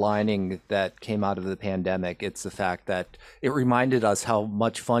silver lining that came out of the pandemic, it's the fact that it reminded us how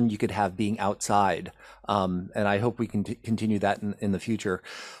much fun you could have being outside. And I hope we can continue that in the future.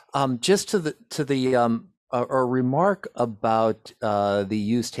 Just to a remark about the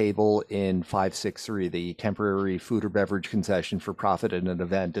use table in 563, the temporary food or beverage concession for profit at an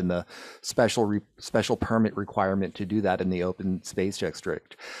event, and the special permit requirement to do that in the open space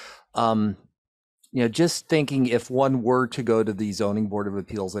district. Just thinking, if one were to go to the Zoning Board of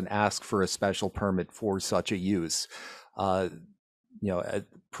Appeals and ask for a special permit for such a use, I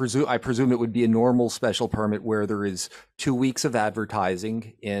presume it would be a normal special permit where there is 2 weeks of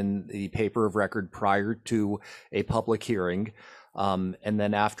advertising in the paper of record prior to a public hearing. And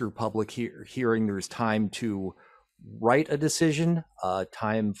then after public hearing, there's time to write a decision,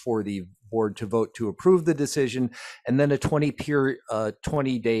 time for the board to vote to approve the decision, and then a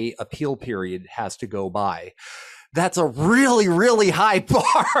 20-day appeal period has to go by. That's a really, really high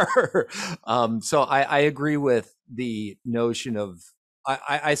bar. So I agree with the notion of,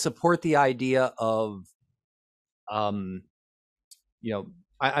 I support the idea of, I'm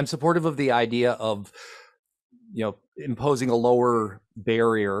supportive of the idea of, imposing a lower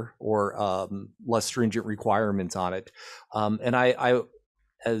barrier or less stringent requirements on it. And I,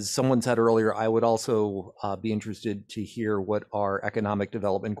 as someone said earlier, I would also be interested to hear what our economic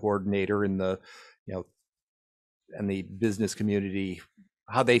development coordinator and the business community,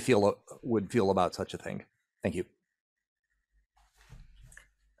 how they would feel about such a thing. Thank you.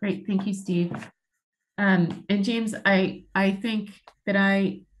 Great, thank you, Steve. And James, I think that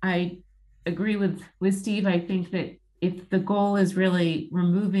I agree with Steve. I think that if the goal is really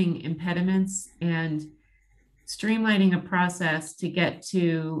removing impediments and streamlining a process to get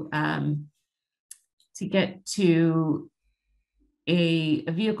to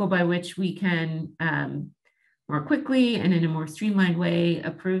a vehicle by which we can more quickly and in a more streamlined way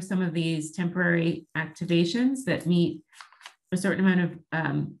approve some of these temporary activations that meet a certain amount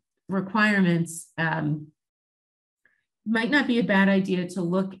of requirements, might not be a bad idea to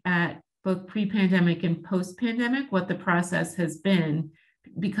look at both pre-pandemic and post-pandemic, what the process has been,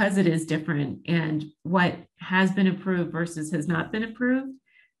 because it is different, and what has been approved versus has not been approved.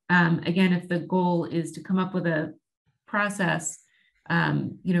 Again, if the goal is to come up with a process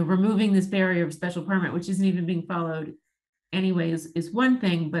removing this barrier of special permit, which isn't even being followed anyways, is one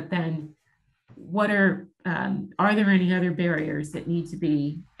thing, but then what are there any other barriers that need to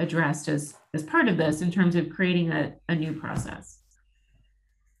be addressed as part of this in terms of creating a new process?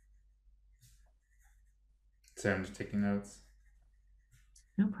 So I'm just taking notes.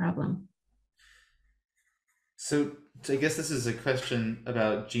 No problem. So I guess this is a question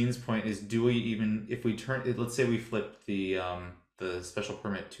about Jean's point is, do we even, if we turn, let's say we flip the special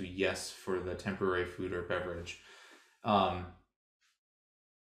permit to yes for the temporary food or beverage,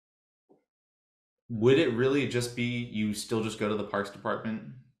 would it really just be, you still just go to the Parks Department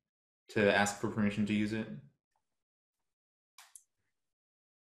to ask for permission to use it?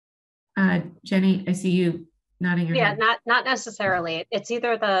 Jenny, I see you nodding your head. Not necessarily. It's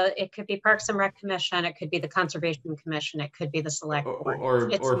either it could be Parks and Rec Commission, it could be the Conservation Commission, it could be the Select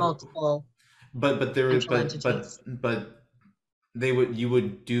Board. It's multiple. But you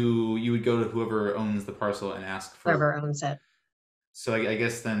would go to whoever owns the parcel and ask for whoever owns it. So I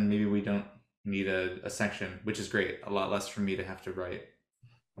guess then maybe we don't need a section, which is great. A lot less for me to have to write.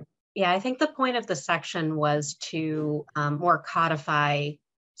 Yeah, I think the point of the section was to more codify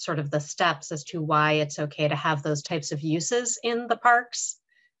sort of the steps as to why it's okay to have those types of uses in the parks.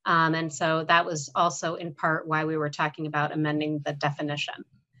 And so that was also in part why we were talking about amending the definition,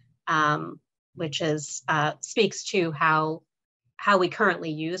 which is speaks to how we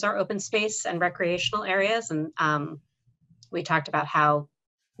currently use our open space and recreational areas. And we talked about how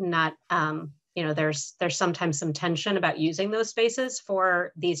not, there's sometimes some tension about using those spaces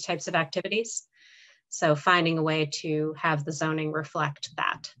for these types of activities. So finding a way to have the zoning reflect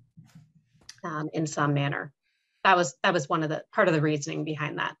that in some manner. That was part of the reasoning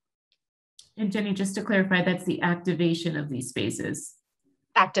behind that. And Jenny, just to clarify, that's the activation of these spaces.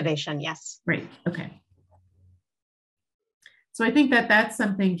 Activation, yes. Right, okay. So I think that's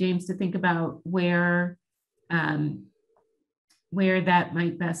something, James, to think about where that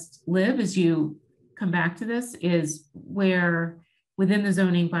might best live as you come back to this, is where within the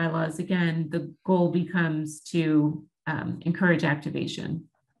zoning bylaws, again, the goal becomes to encourage activation.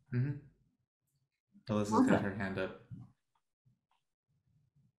 Mm-hmm. Alyssa's got her hand up.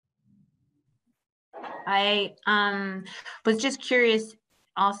 I was just curious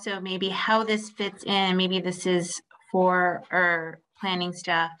also maybe how this fits in. Maybe this is for our planning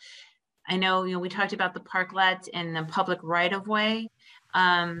staff. I know, we talked about the parklets and the public right-of-way.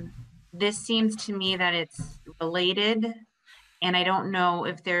 This seems to me that it's related, and I don't know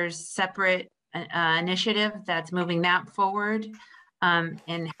if there's separate initiative that's moving that forward,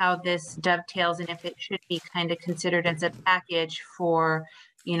 and how this dovetails, and if it should be kind of considered as a package for,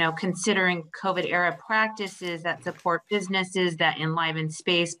 considering COVID era practices that support businesses, that enliven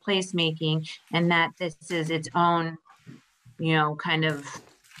space placemaking, and that this is its own, kind of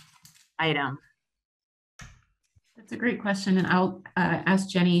item. That's a great question. And I'll ask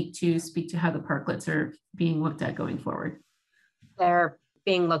Jenny to speak to how the parklets are being looked at going forward. They're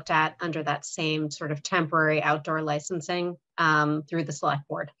being looked at under that same sort of temporary outdoor licensing through the Select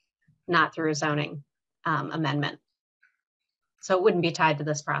Board, not through a zoning amendment. So it wouldn't be tied to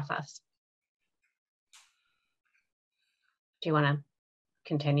this process. Do you want to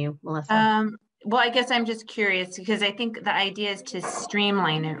continue, Melissa? Well, I guess I'm just curious, because I think the idea is to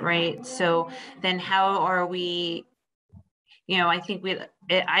streamline it, right? So then how are we, I think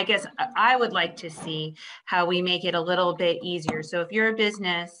I guess I would like to see how we make it a little bit easier. So if you're a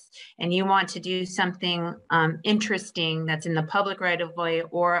business and you want to do something interesting that's in the public right of way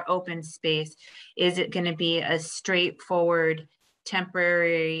or open space, is it going to be a straightforward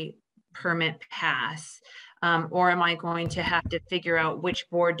temporary permit pass? Or am I going to have to figure out which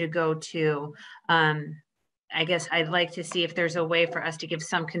board to go to? I guess I'd like to see if there's a way for us to give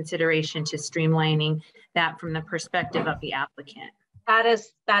some consideration to streamlining that from the perspective of the applicant. That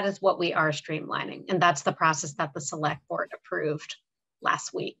is what we are streamlining. And that's the process that the Select Board approved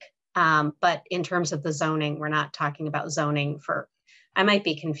last week. But in terms of the zoning, we're not talking about zoning for, I might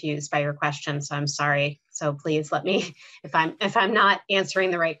be confused by your question, so I'm sorry. So please let me, if I'm not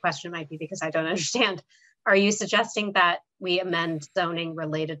answering the right question, it might be because I don't understand. Are you suggesting that we amend zoning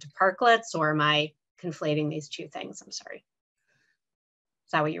related to parklets, or am I conflating these two things? I'm sorry.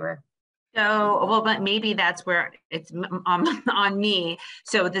 Is that what you were? So, well, but maybe that's where it's on me.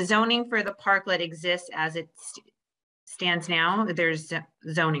 So the zoning for the parklet exists as it stands now. There's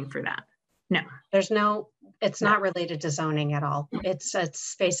zoning for that. No, there's no. It's not related to zoning at all.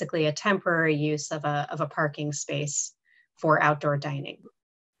 It's basically a temporary use of a parking space for outdoor dining.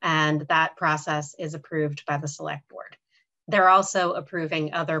 And that process is approved by the Select Board. They're also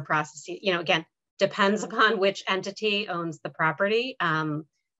approving other processes, again, depends upon which entity owns the property.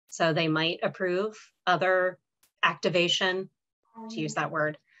 So they might approve other activation, to use that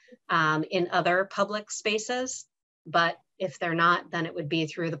word, in other public spaces. But if they're not, then it would be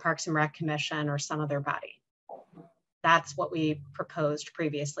through the Parks and Rec Commission or some other body. That's what we proposed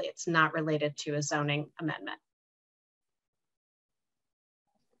previously. It's not related to a zoning amendment.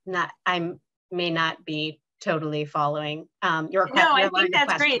 I may not be totally following your question. No, I think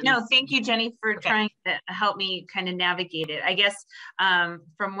that's great. No, thank you, Jenny, for trying to help me kind of navigate it. I guess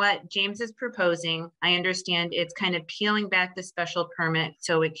from what James is proposing, I understand it's kind of peeling back the special permit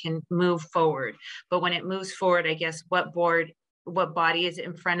so it can move forward. But when it moves forward, I guess what body is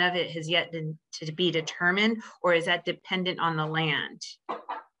in front of it has yet to be determined, or is that dependent on the land?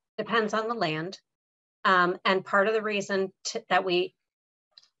 Depends on the land. And part of the reason that we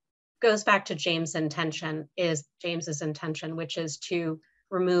goes back to James's intention, which is to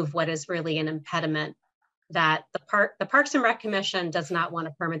remove what is really an impediment, that the Parks and Rec Commission does not want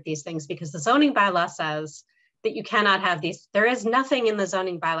to permit these things because the zoning bylaw says that you cannot have these. There is nothing in the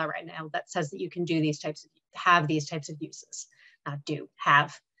zoning bylaw right now that says that you can do have these types of uses. Not do, have,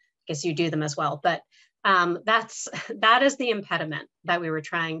 I guess you do them as well. But that is the impediment that we were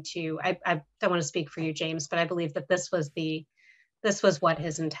trying to, I don't want to speak for you, James, but I believe that this was what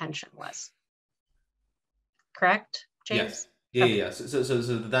his intention was. Correct, James? Yes. Yeah. So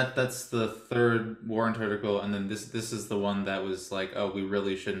that's the third warrant article, and then this is the one that was like, oh, we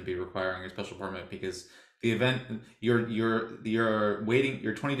really shouldn't be requiring a special permit because the event, your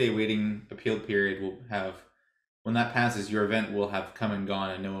 20-day waiting appeal period will have, when that passes, your event will have come and gone,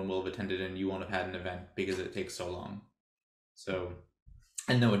 and no one will have attended, and you won't have had an event because it takes so long. So,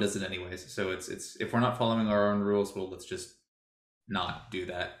 and no one does it anyways. So it's if we're not following our own rules, well, let's just not do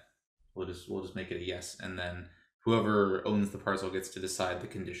that. We'll just make it a yes, and then whoever owns the parcel gets to decide the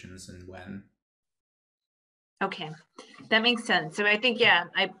conditions and when. Okay, that makes sense. So I think, yeah,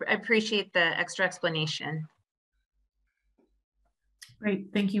 I appreciate the extra explanation. Great,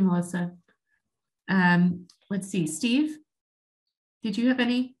 thank you, Melissa. Let's see, Steve, did you have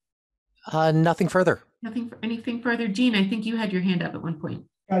any? Nothing further. Anything further? Jean, I think you had your hand up at one point.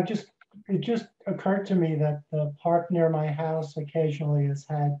 It just occurred to me that the park near my house occasionally has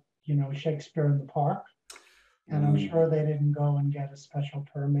had, Shakespeare in the Park. And I'm sure they didn't go and get a special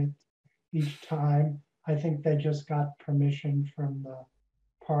permit each time. I think they just got permission from the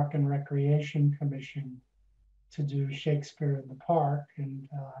Park and Recreation Commission to do Shakespeare in the Park. And,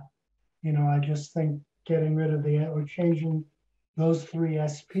 I just think getting rid of or changing those 3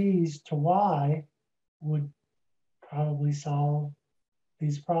 SPs to Y would probably solve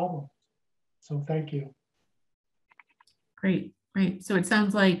these problems. So thank you. Great. So it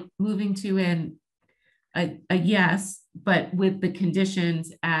sounds like moving to a yes, but with the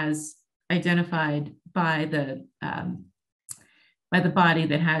conditions as identified by the body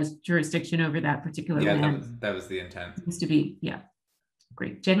that has jurisdiction over that particular land. That was the intent. Seems to be, yeah.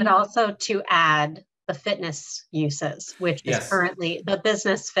 Great. Jenny? But also to add the fitness uses, which is currently the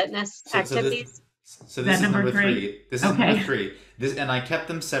business fitness activities. So this is number 3. This is number 3. And I kept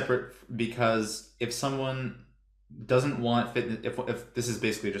them separate because if someone doesn't want fitness, if this is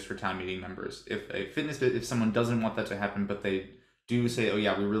basically just for town meeting members, if someone doesn't want that to happen, but they do say, oh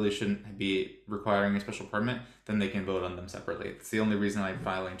yeah, we really shouldn't be requiring a special permit, then they can vote on them separately. It's the only reason I'm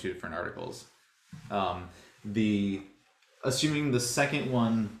filing 2 different articles. Assuming the second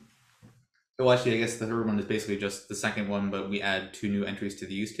one, well, actually, I guess the third one is basically just the second one, but we add 2 new entries to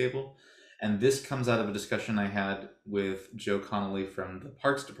the use table. And this comes out of a discussion I had with Joe Connolly from the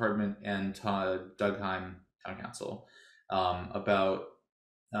Parks Department and Todd Dugheim, Town Council, about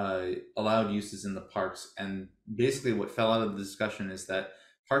allowed uses in the parks. And basically what fell out of the discussion is that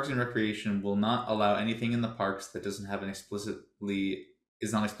Parks and Recreation will not allow anything in the parks that doesn't have is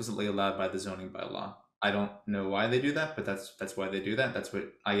not explicitly allowed by the zoning bylaw. I don't know why they do that, but that's why they do that. That's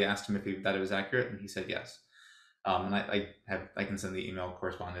what I asked him if he thought it was accurate, and he said yes. And I can send the email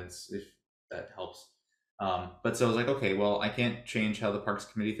correspondence if that helps. But so I was like, okay, well, I can't change how the Parks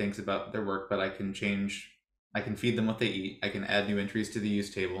Committee thinks about their work, but I can feed them what they eat. I can add new entries to the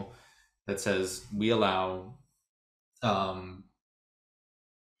use table that says we allow some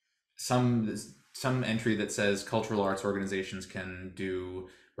entry that says cultural arts organizations can do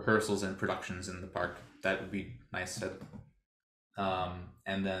rehearsals and productions in the park. That would be nice.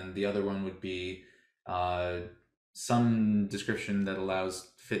 And then the other one would be some description that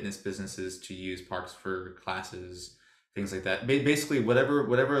allows fitness businesses to use parks for classes, things like that. Basically,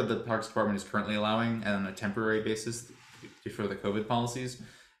 whatever the Parks Department is currently allowing on a temporary basis for the COVID policies,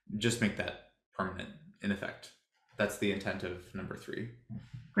 just make that permanent in effect. That's the intent of number 3.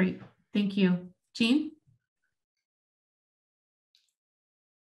 Great, thank you. Jean?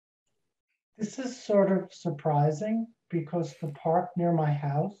 This is sort of surprising because the park near my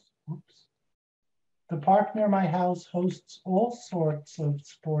house, hosts all sorts of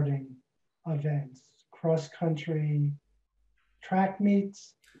sporting events. Cross-country track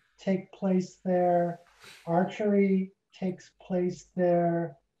meets take place there. Archery takes place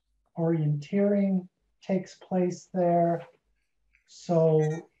there. Orienteering takes place there. So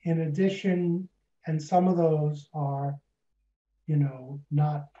in addition, and some of those are, you know,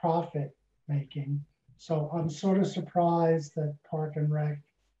 not profit making. So I'm sort of surprised that Park and Rec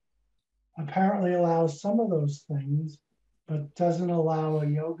apparently allows some of those things, but doesn't allow a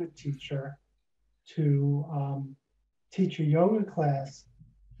yoga teacher to teach a yoga class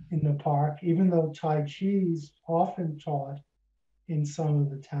in the park, even though Tai Chi is often taught in some of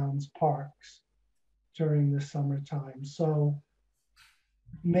the town's parks during the summertime. So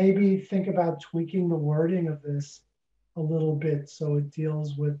maybe think about tweaking the wording of this a little bit so it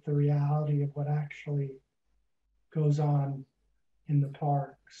deals with the reality of what actually goes on in the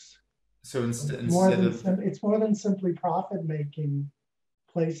parks. So instead it's more than simply profit making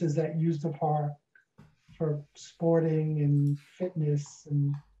places that use the park for sporting and fitness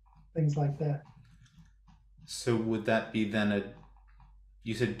and things like that. So would that be then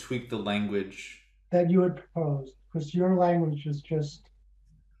you said tweak the language that you had proposed, because your language is just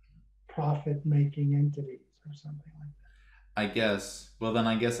profit making entities or something like that. I guess. Well, then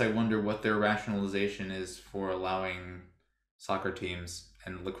I guess I wonder what their rationalization is for allowing soccer teams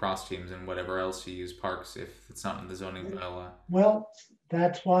and lacrosse teams and whatever else you use parks if it's not in the zoning bylaw. Well,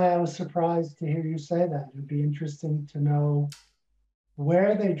 that's why I was surprised to hear you say that. It'd be interesting to know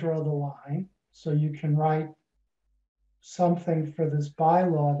where they draw the line so you can write something for this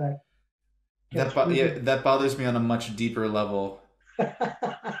bylaw that bothers me on a much deeper level.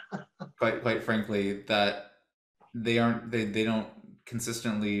 quite frankly, that they don't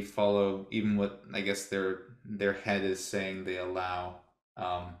consistently follow even what I guess their head is saying they allow.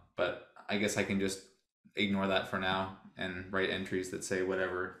 But I guess I can just ignore that for now and write entries that say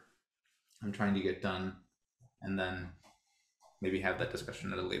whatever I'm trying to get done, and then maybe have that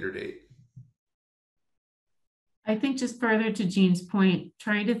discussion at a later date. I think just further to Jean's point,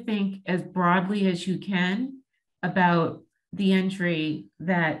 trying to think as broadly as you can about the entry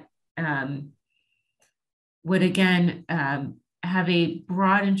that would again have a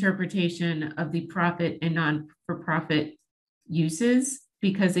broad interpretation of the profit and non-for-profit uses.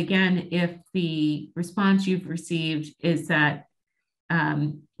 Because again, if the response you've received is that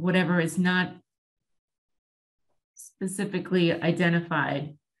whatever is not specifically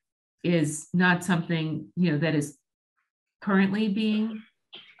identified is not something, you know, that is currently being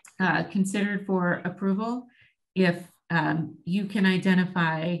considered for approval. If you can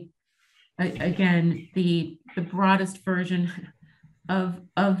identify again the broadest version of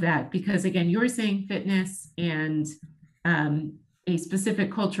that, because again, you're saying fitness and a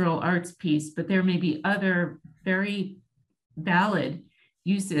specific cultural arts piece, but there may be other very valid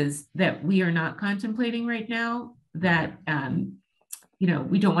uses that we are not contemplating right now that you know,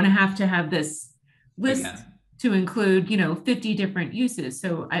 we don't want to have this list to include, you know, 50 different uses.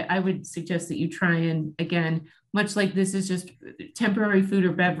 So I would suggest that you try and, again, much like this is just temporary food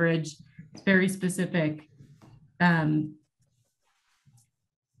or beverage, it's very specific.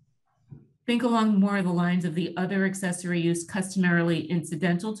 Think along more of the lines of the other accessory use customarily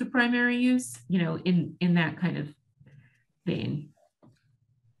incidental to primary use, you know, in that kind of vein.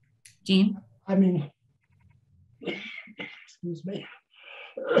 Jean? I mean, excuse me.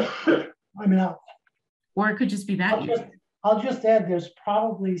 I mean, or it could just be that. I'll just add, there's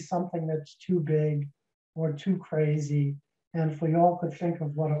probably something that's too big or too crazy. And if we all could think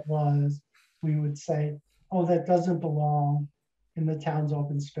of what it was, we would say, oh, that doesn't belong in the town's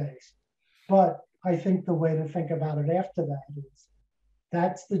open space. But I think the way to think about it after that is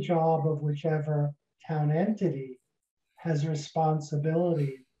that's the job of whichever town entity has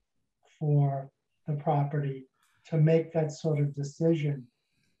responsibility for the property to make that sort of decision.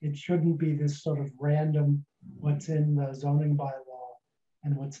 It shouldn't be this sort of random what's in the zoning bylaw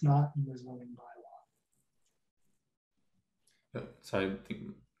and what's not in the zoning bylaw. So I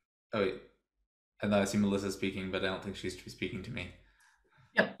think, oh wait, I thought I see Melissa speaking, but I don't think she's speaking to me.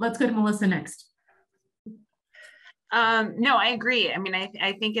 Yep, let's go to Melissa next. No, I agree. I mean,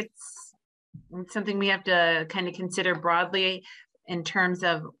 I think it's something we have to kind of consider broadly in terms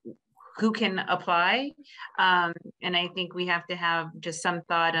of who can apply. And I think we have to have just some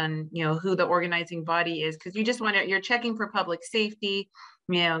thought on, you know, who the organizing body is, because you just want to, you're checking for public safety,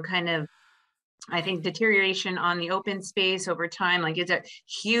 you know, kind of I think deterioration on the open space over time, like, is it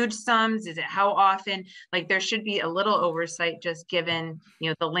huge sums? Is it how often? Like, there should be a little oversight just given, you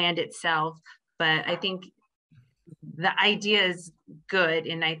know, the land itself. But I think the idea is good.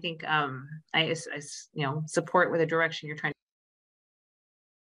 And I think I you know, support with the direction you're trying to.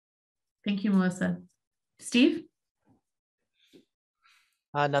 Thank you, Melissa. Steve?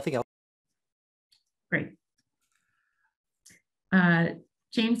 Nothing else. Great.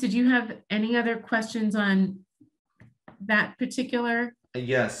 James, did you have any other questions on that particular?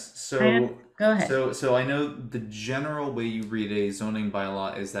 Yes. So go ahead. So I know the general way you read a zoning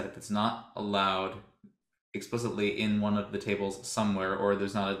bylaw is that if it's not allowed explicitly in one of the tables somewhere, or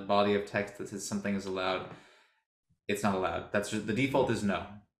there's not a body of text that says something is allowed, it's not allowed. That's just, the default is no,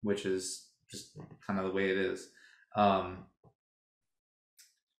 which is just kind of the way it is.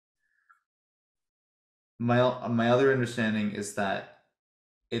 My other understanding is that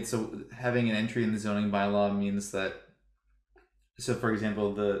it's having an entry in the zoning bylaw means that, so for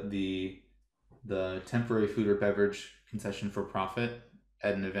example, the temporary food or beverage concession for profit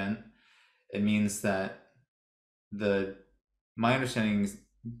at an event, it means that my understanding is,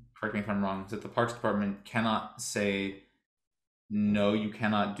 correct me if I'm wrong, is that the Parks Department cannot say, no, you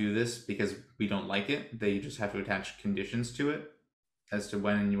cannot do this because we don't like it. They just have to attach conditions to it as to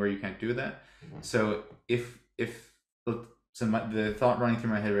when and where you can't do that. So the thought running through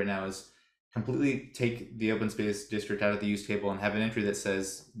my head right now is completely take the open space district out of the use table and have an entry that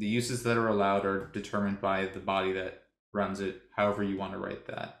says the uses that are allowed are determined by the body that runs it, however you want to write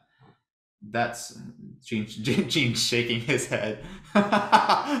that. That's Gene shaking his head.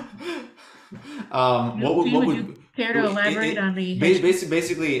 What would you care to elaborate on the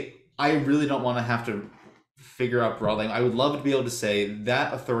basically, I really don't want to have to figure out broadly. I would love to be able to say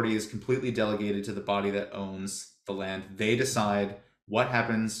that authority is completely delegated to the body that owns the land. They decide what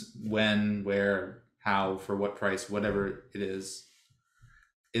happens, when, where, how, for what price, whatever it is.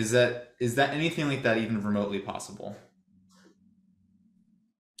 Is that anything like that even remotely possible?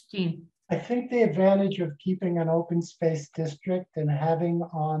 Gene? I think the advantage of keeping an open space district and having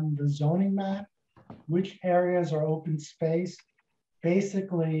on the zoning map which areas are open space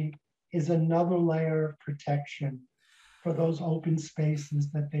basically is another layer of protection for those open spaces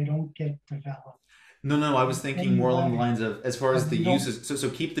that they don't get developed. No, I was thinking more along the lines of, as far as the uses, so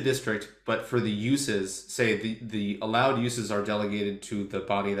keep the district, but for the uses, say the allowed uses are delegated to the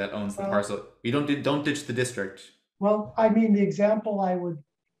body that owns the parcel. You don't ditch the district. Well, I mean, the example I would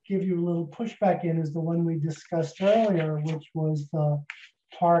give you a little pushback in is the one we discussed earlier, which was the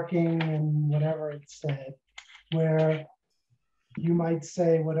parking and whatever it said, where you might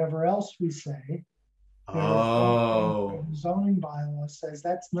say whatever else we say. Oh. The zoning bylaw says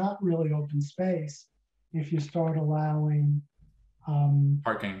that's not really open space if you start allowing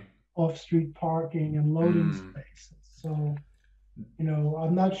parking, off-street parking and loading spaces. So, you know,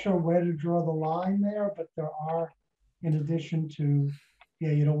 I'm not sure where to draw the line there, but there are, in addition to,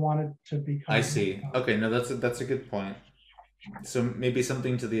 yeah, you don't want it to become. I see. Okay, no, that's a good point. So maybe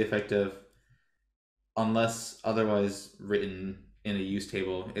something to the effect of, unless otherwise written in a use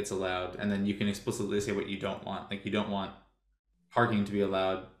table, it's allowed, and then you can explicitly say what you don't want. Like, you don't want parking to be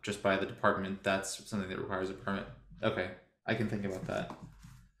allowed just by the department. That's something that requires a permit. Okay, I can think about that.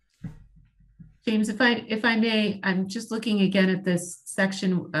 James, if I may, I'm just looking again at this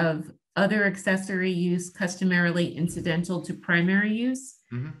section of other accessory use customarily incidental to primary use.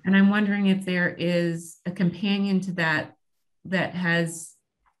 Mm-hmm. And I'm wondering if there is a companion to that has,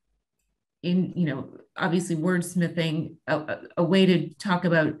 in, you know, obviously wordsmithing, a way to talk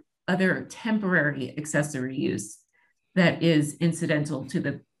about other temporary accessory use that is incidental to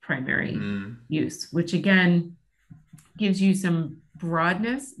the primary use, which again gives you some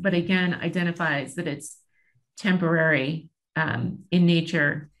broadness, but again identifies that it's temporary in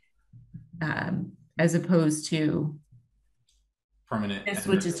nature, as opposed to permanent. This,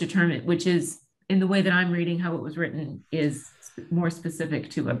 which is determined, which is, in the way that I'm reading how it was written, is more specific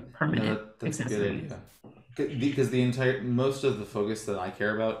to a permanent accessory. Because most of the focus that I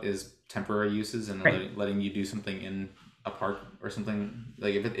care about is temporary uses and letting you do something in a park or something.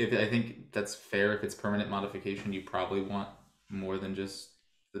 Like, if I think that's fair. If it's permanent modification, you probably want more than just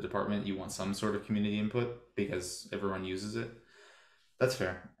the department. You want some sort of community input because everyone uses it. That's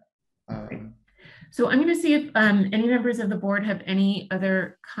fair. So I'm going to see if any members of the board have any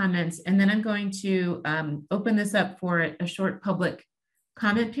other comments, and then I'm going to open this up for a short public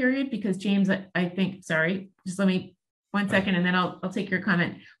comment period, because James, I think, sorry, just let me 1 second, and then I'll take your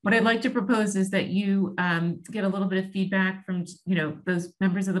comment. What I'd like to propose is that you get a little bit of feedback from, you know, those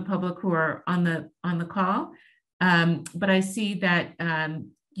members of the public who are on the call. But I see that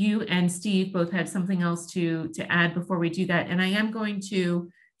you and Steve both had something else to add before we do that. And I am going to,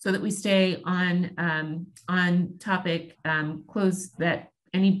 so that we stay on topic, close that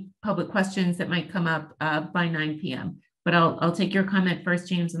any public questions that might come up by 9 p.m. But I'll take your comment first,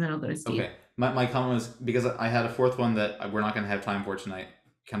 James, and then I'll go to Steve. Okay. My comment was, because I had a fourth one that we're not going to have time for tonight.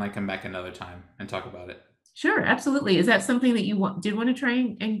 Can I come back another time and talk about it? Sure, absolutely. Is that something that you did want to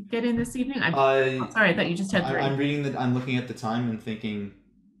try and get in this evening? Sorry, I thought you just had 3. I'm looking at the time and thinking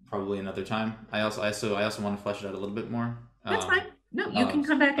probably another time. I also want to flesh it out a little bit more. That's fine. No, you can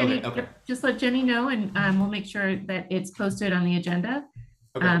come back. Okay. Just let Jenny know, and we'll make sure that it's posted on the agenda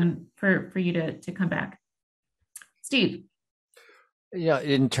for you to come back. Steve. Yeah,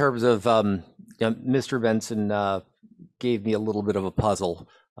 in terms of Mr. Benson gave me a little bit of a puzzle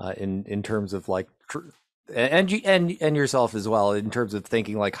in terms of like, and yourself as well, in terms of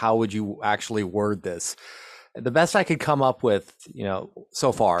thinking like, how would you actually word this? The best I could come up with,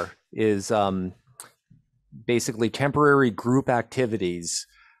 so far is basically temporary group activities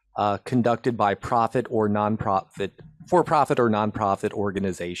conducted by for-profit or nonprofit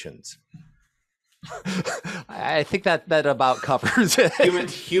organizations. I think that about covers it.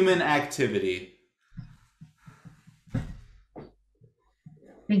 Human activity.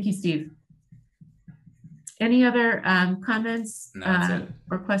 Thank you, Steve. Any other comments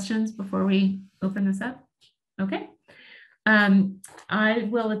or questions before we open this up? Okay. I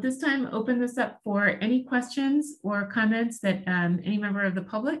will at this time open this up for any questions or comments that any member of the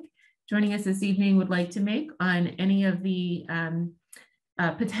public joining us this evening would like to make on any of the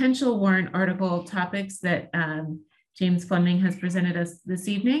potential warrant article topics that James Fleming has presented us this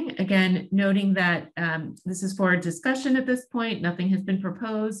evening. Again, noting that this is for discussion at this point, nothing has been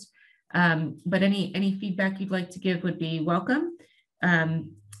proposed, but any feedback you'd like to give would be welcome.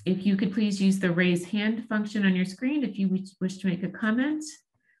 If you could please use the raise hand function on your screen if you wish to make a comment.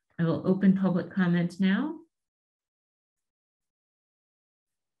 I will open public comment now.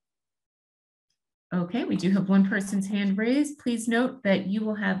 Okay, we do have one person's hand raised. Please note that you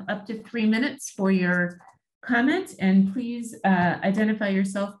will have up to 3 minutes for your comment, and please identify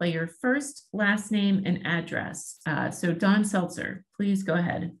yourself by your first, last name, and address. So Don Seltzer, please go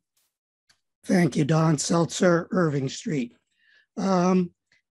ahead. Thank you, Don Seltzer, Irving Street.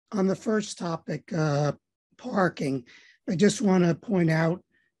 On the first topic, parking, I just want to point out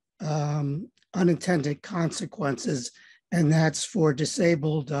unintended consequences, and that's for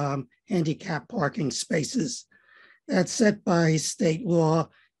disabled handicap parking spaces. That's set by state law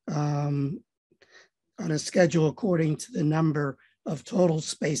on a schedule according to the number of total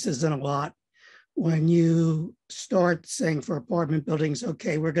spaces in a lot. When you start saying for apartment buildings,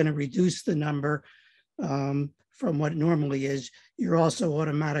 okay, we're going to reduce the number from what it normally is, you're also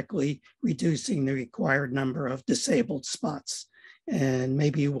automatically reducing the required number of disabled spots. And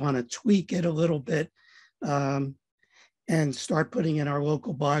maybe you want to tweak it a little bit and start putting in our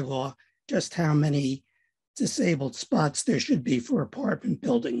local bylaw just how many disabled spots there should be for apartment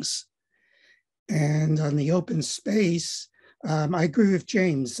buildings. And on the open space, I agree with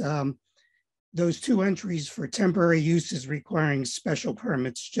James. Those 2 entries for temporary uses requiring special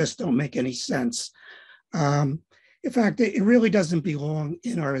permits just don't make any sense. In fact, it really doesn't belong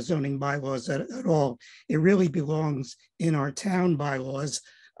in our zoning bylaws at all. It really belongs in our town bylaws.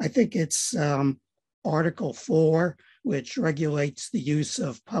 I think it's Article 4, which regulates the use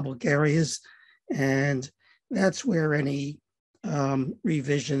of public areas. And that's where any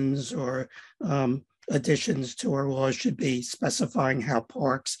revisions or additions to our laws should be specifying how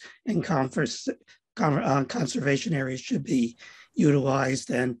parks and conservation areas should be utilized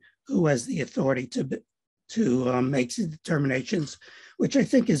and who has the authority to make the determinations, which I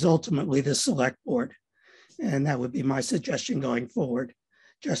think is ultimately the select board. And that would be my suggestion going forward,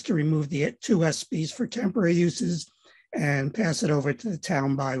 just to remove the 2 SBs for temporary uses and pass it over to the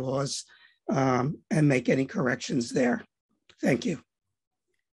town bylaws and make any corrections there. Thank you.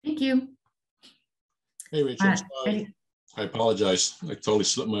 Thank you. Hey, Rachel. I apologize. I totally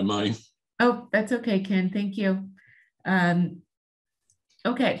slipped my mind. Oh, that's okay, Ken. Thank you.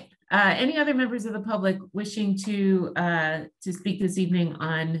 Okay. Any other members of the public wishing to speak this evening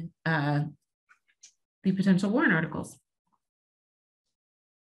on the potential warrant articles?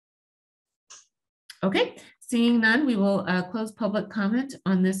 Okay, seeing none, we will close public comment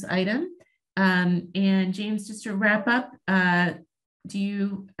on this item. And James, just to wrap up, do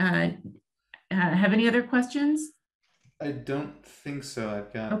you have any other questions? I don't think so.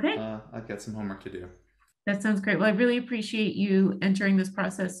 I've got some homework to do. That sounds great. Well, I really appreciate you entering this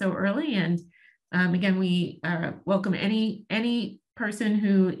process so early. And again, we welcome any person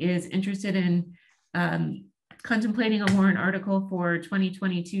who is interested in contemplating a warrant article for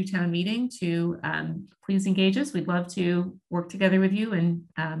 2022 town meeting to please engage us. We'd love to work together with you and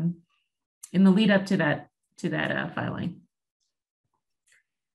in the lead up to that filing.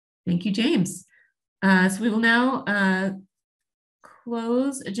 Thank you, James. So we will now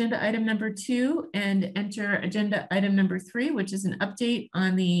close agenda item number 2 and enter agenda item number 3, which is an update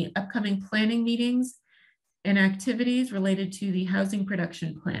on the upcoming planning meetings and activities related to the housing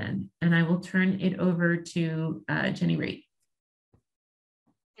production plan. And I will turn it over to Jenny Raitt.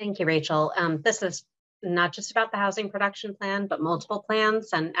 Thank you, Rachel. This is not just about the housing production plan, but multiple plans.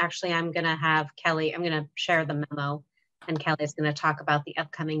 And actually, I'm going to have Kelly, I'm going to share the memo, and Kelly is going to talk about the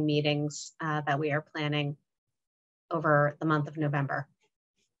upcoming meetings that we are planning over the month of November.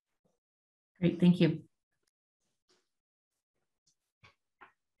 Great, thank you.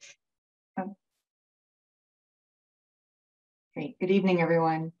 Great. Good evening,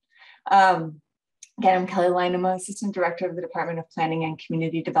 everyone. Again, I'm Kelly Lynema, Assistant Director of the Department of Planning and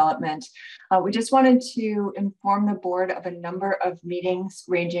Community Development. We just wanted to inform the board of a number of meetings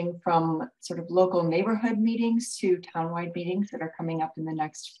ranging from sort of local neighborhood meetings to townwide meetings that are coming up in the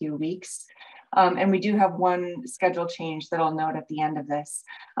next few weeks. And we do have one schedule change that I'll note at the end of this.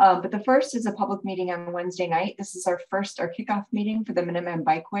 But the first is a public meeting on Wednesday night. This is our kickoff meeting for the Minuteman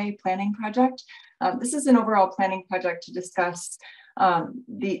Bikeway Planning Project. This is an overall planning project to discuss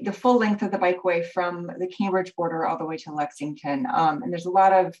the full length of the bikeway from the Cambridge border all the way to Lexington. And there's a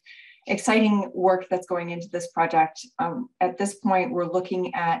lot of exciting work that's going into this project. At this point, we're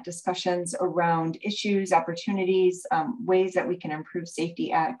looking at discussions around issues, opportunities, ways that we can improve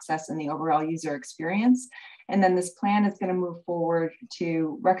safety, access, and the overall user experience. And then this plan is going to move forward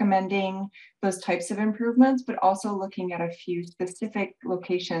to recommending those types of improvements, but also looking at a few specific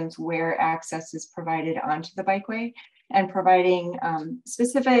locations where access is provided onto the bikeway and providing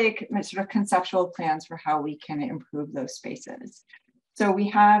specific sort of conceptual plans for how we can improve those spaces. So we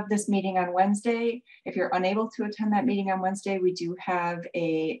have this meeting on Wednesday. If you're unable to attend that meeting on Wednesday, we do have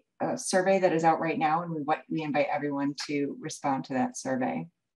a survey that is out right now, and we invite everyone to respond to that survey.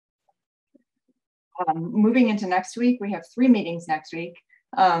 Moving into next week, we have 3 meetings next week.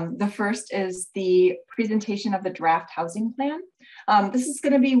 The first is the presentation of the draft housing plan. This is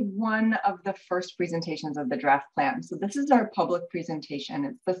going to be one of the first presentations of the draft plan. So this is our public presentation.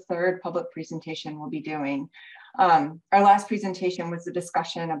 It's the 3rd public presentation we'll be doing. Our last presentation was a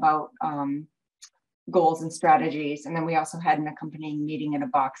discussion about goals and strategies. And then we also had an accompanying meeting in a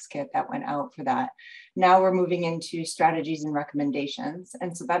box kit that went out for that. Now we're moving into strategies and recommendations.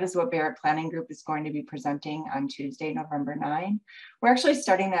 And so that is what Barrett Planning Group is going to be presenting on Tuesday, November 9. We're actually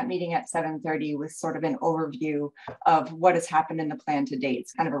starting that meeting at 7:30 with sort of an overview of what has happened in the plan to date.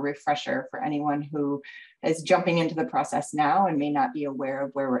 It's kind of a refresher for anyone who is jumping into the process now and may not be aware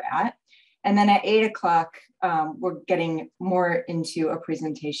of where we're at. And then at 8 o'clock, we're getting more into a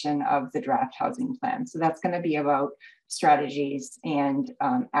presentation of the draft housing plan. So that's going to be about strategies and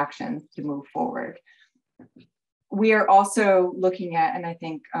actions to move forward. We are also looking at, and I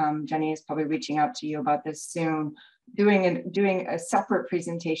think Jenny is probably reaching out to you about this soon, doing a separate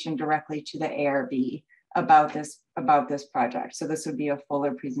presentation directly to the ARB about this project. So this would be a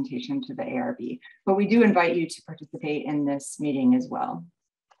fuller presentation to the ARB. But we do invite you to participate in this meeting as well.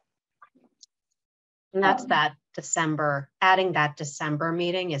 And that's that December, adding that December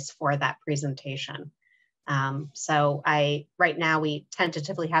meeting is for that presentation. So right now we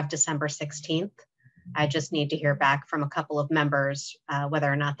tentatively have December 16th. I just need to hear back from a couple of members whether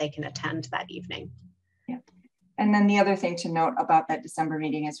or not they can attend that evening. Yeah. And then the other thing to note about that December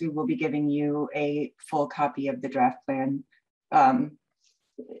meeting is we will be giving you a full copy of the draft plan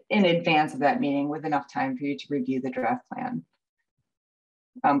in advance of that meeting with enough time for you to review the draft plan.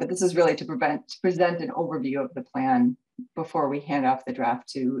 But this is really to present an overview of the plan before we hand off the draft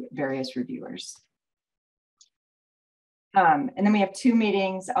to various reviewers. And then we have 2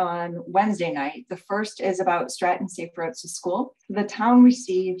 meetings on Wednesday night. The first is about Stratton Safe Routes to School. The town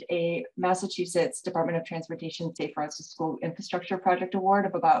received a Massachusetts Department of Transportation Safe Routes to School Infrastructure Project Award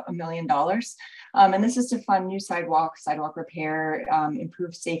of about $1 million. And this is to fund new sidewalk repair,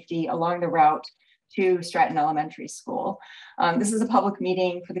 improve safety along the route to Stratton Elementary School. This is a public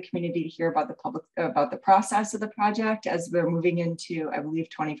meeting for the community to hear about the process of the project as we're moving into, I believe,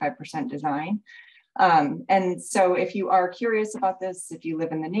 25% design. And so if you are curious about this, if you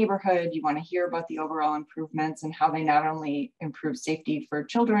live in the neighborhood, you want to hear about the overall improvements and how they not only improve safety for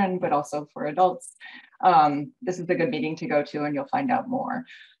children, but also for adults, this is a good meeting to go to and you'll find out more.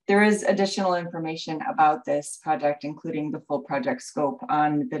 There is additional information about this project, including the full project scope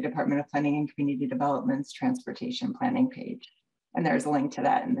on the Department of Planning and Community Development's transportation planning page. And there's a link to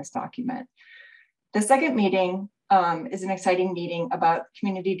that in this document. The second meeting is an exciting meeting about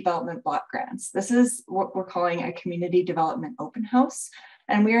community development block grants. This is what we're calling a community development open house.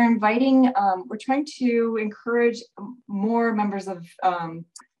 And we're inviting, we're trying to encourage more members of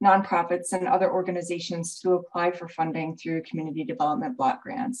nonprofits and other organizations to apply for funding through community development block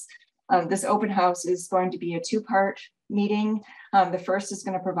grants. This open house is going to be a two-part meeting. The first is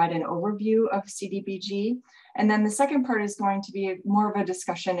going to provide an overview of CDBG. And then the second part is going to be more of a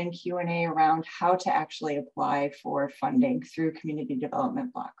discussion and Q&A around how to actually apply for funding through community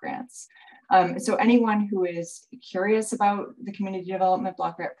development block grants. So anyone who is curious about the community development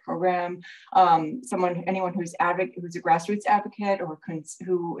block grant program, anyone who's a grassroots advocate or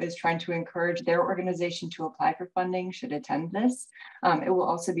who is trying to encourage their organization to apply for funding should attend this. It will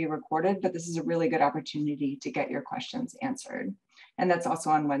also be recorded, but this is a really good opportunity to get your questions answered. And that's also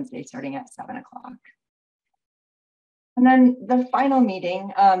on Wednesday, starting at 7 o'clock. And then the final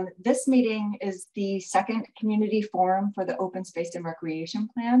meeting, this meeting is the second community forum for the open space and recreation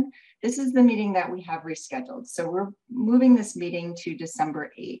plan. This is the meeting that we have rescheduled. So we're moving this meeting to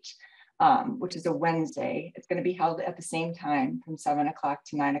December 8th, which is a Wednesday. It's going to be held at the same time from 7 o'clock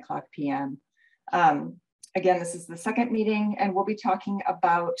to 9 o'clock p.m. Again, this is the second meeting, and we'll be talking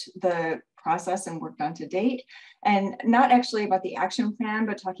about the process and work done to date, and not actually about the action plan,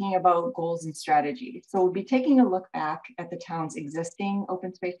 but talking about goals and strategies. So we'll be taking a look back at the town's existing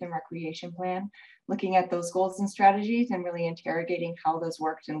open space and recreation plan, looking at those goals and strategies and really interrogating how those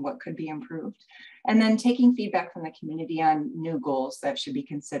worked and what could be improved. And then taking feedback from the community on new goals that should be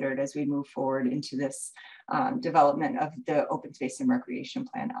considered as we move forward into this development of the open space and recreation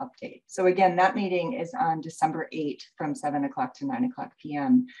plan update. So again, that meeting is on December 8th from 7 o'clock to 9 o'clock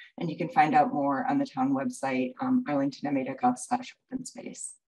p.m. And you can find out more on the town website, arlingtonma.gov/open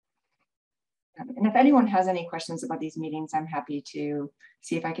space. And if anyone has any questions about these meetings, I'm happy to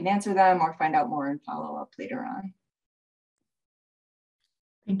see if I can answer them or find out more and follow up later on.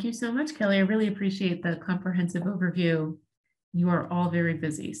 Thank you so much, Kelly. I really appreciate the comprehensive overview. You are all very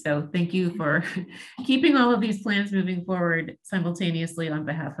busy, so thank you for keeping all of these plans moving forward simultaneously on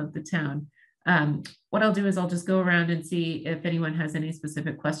behalf of the town. What I'll do is I'll just go around and see if anyone has any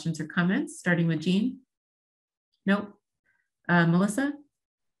specific questions or comments, starting with Jean. Nope. Melissa?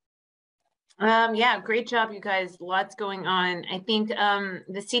 Yeah, great job, you guys. Lots going on. I think the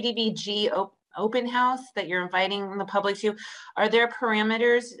CDBG open house that you're inviting the public to, are there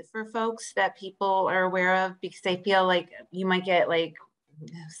parameters for folks that people are aware of? Because I feel like you might get like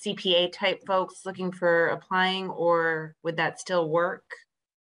CPA type folks looking for applying, or would that still work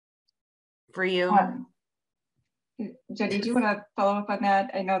for you? Jenny, do you want to follow up on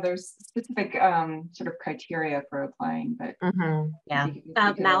that? I know there's specific sort of criteria for applying, but yeah,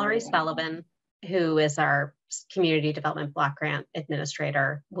 Mallory Sullivan, who is our community development block grant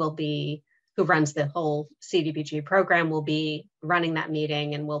administrator, who runs the whole CDBG program, will be running that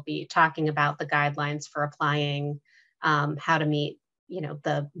meeting, and we'll be talking about the guidelines for applying, how to meet,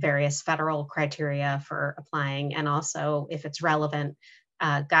 the various federal criteria for applying, and also, if it's relevant,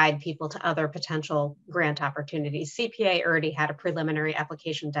 guide people to other potential grant opportunities. CPA already had a preliminary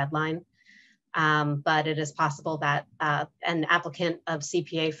application deadline, but it is possible that an applicant of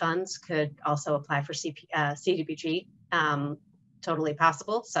CPA funds could also apply for CDBG, totally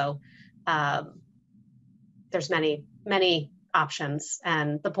possible. So there's many options.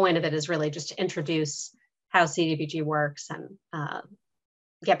 And the point of it is really just to introduce how CDBG works and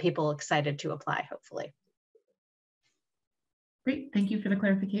get people excited to apply, hopefully. Great, thank you for the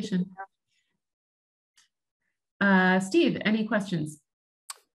clarification. Steve, any questions?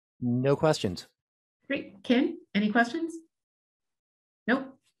 No questions. Great, Ken, any questions?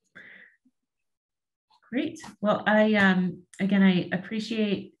 Nope. Great, well, again, I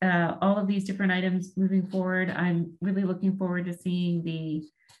appreciate all of these different items moving forward. I'm really looking forward to seeing the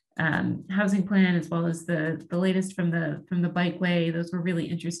housing plan, as well as the latest from the bikeway. Those were really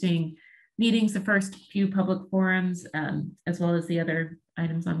interesting meetings, the first few public forums, as well as the other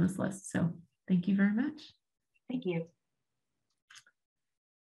items on this list. So thank you very much. Thank you.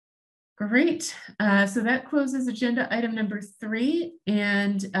 Great. So that closes agenda item number 3.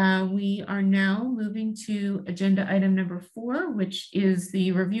 And we are now moving to agenda item number 4, which is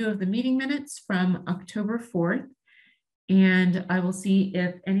the review of the meeting minutes from October 4th. And I will see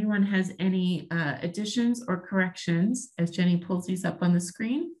if anyone has any additions or corrections as Jenny pulls these up on the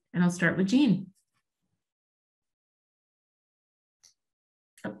screen. And I'll start with Jean.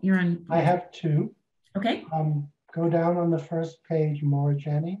 Oh, you're on. I have 2. Okay. Go down on the first page more,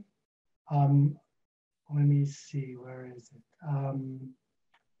 Jenny. Let me see, where is it?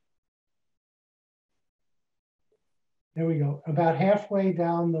 There we go. About halfway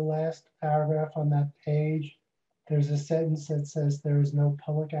down the last paragraph on that page, there's a sentence that says there is no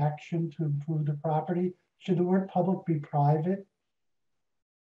public action to improve the property. Should the word public be private?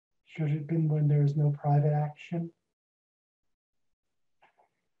 Should it have been when there is no private action?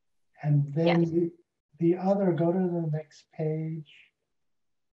 And then Yes. the other, go to the next page.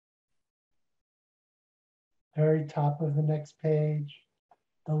 Very top of the next page.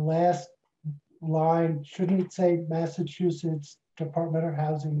 The last line, shouldn't it say Massachusetts Department of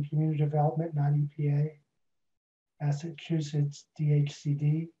Housing and Community Development, not EPA? Massachusetts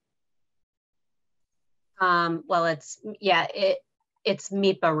DHCD. Well, it's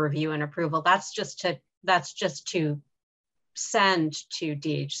MEPA review and approval. That's just to send to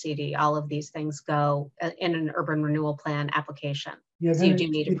DHCD. All of these things go in an urban renewal plan application. Yeah, so you do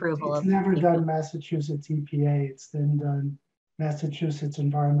need approval. It's never done Massachusetts EPA. It's then done Massachusetts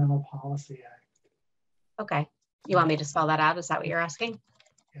Environmental Policy Act. Okay. You want me to spell that out? Is that what you're asking?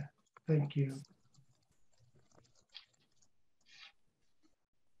 Yeah, thank you.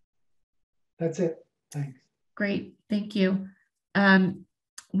 That's it. Thanks. Great, thank you.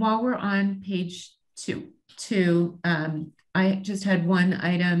 While we're on page two, I just had one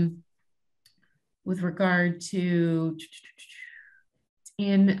item with regard to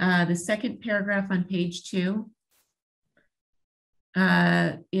in the second paragraph on page 2.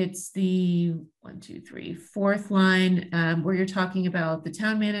 It's the 4th line where you're talking about the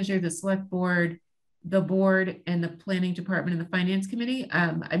town manager, the select board, the board, and the planning department and the finance committee.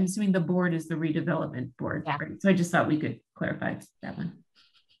 I'm assuming the board is the redevelopment board. Yeah. Right? So I just thought we could clarify that one.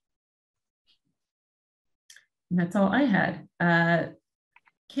 And that's all I had.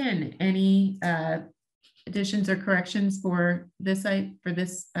 Ken, any additions or corrections for this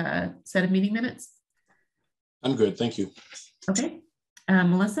set of meeting minutes? I'm good, thank you. Okay,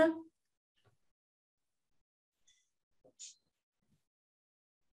 Melissa?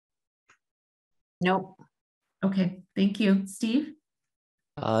 Nope. Okay, thank you. Steve?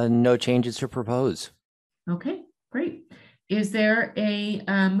 No changes to propose. Okay, great. Is there a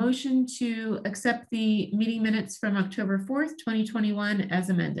motion to accept the meeting minutes from October 4th, 2021 as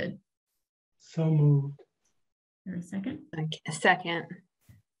amended? So moved. There a second? A second.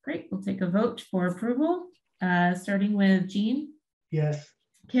 Great, we'll take a vote for approval, starting with Jean. Yes.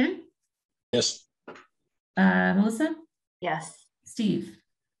 Ken? Yes. Melissa? Yes. Steve?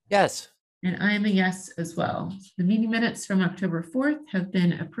 Yes. And I am a yes as well. The meeting minutes from October 4th have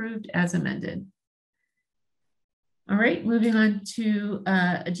been approved as amended. All right, moving on to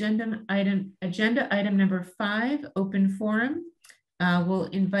agenda item number 5, open forum. We'll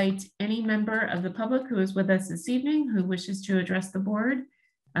invite any member of the public who is with us this evening who wishes to address the board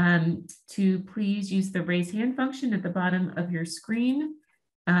to please use the raise hand function at the bottom of your screen.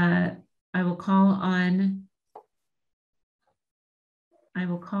 I will call on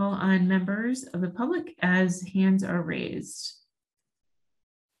members of the public as hands are raised.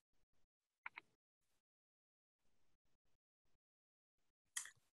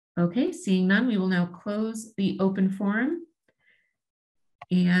 Okay, seeing none, we will now close the open forum.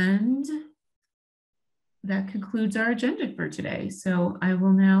 And that concludes our agenda for today. So I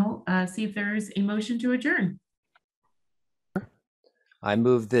will now see if there is a motion to adjourn. I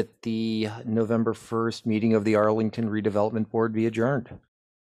move that the November 1st meeting of the Arlington Redevelopment Board be adjourned.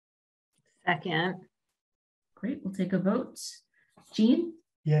 Second. Great, we'll take a vote. Jean?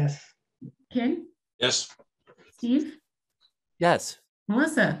 Yes. Ken? Yes. Steve? Yes.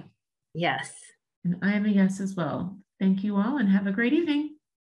 Melissa? Yes. And I am a yes as well. Thank you all and have a great evening.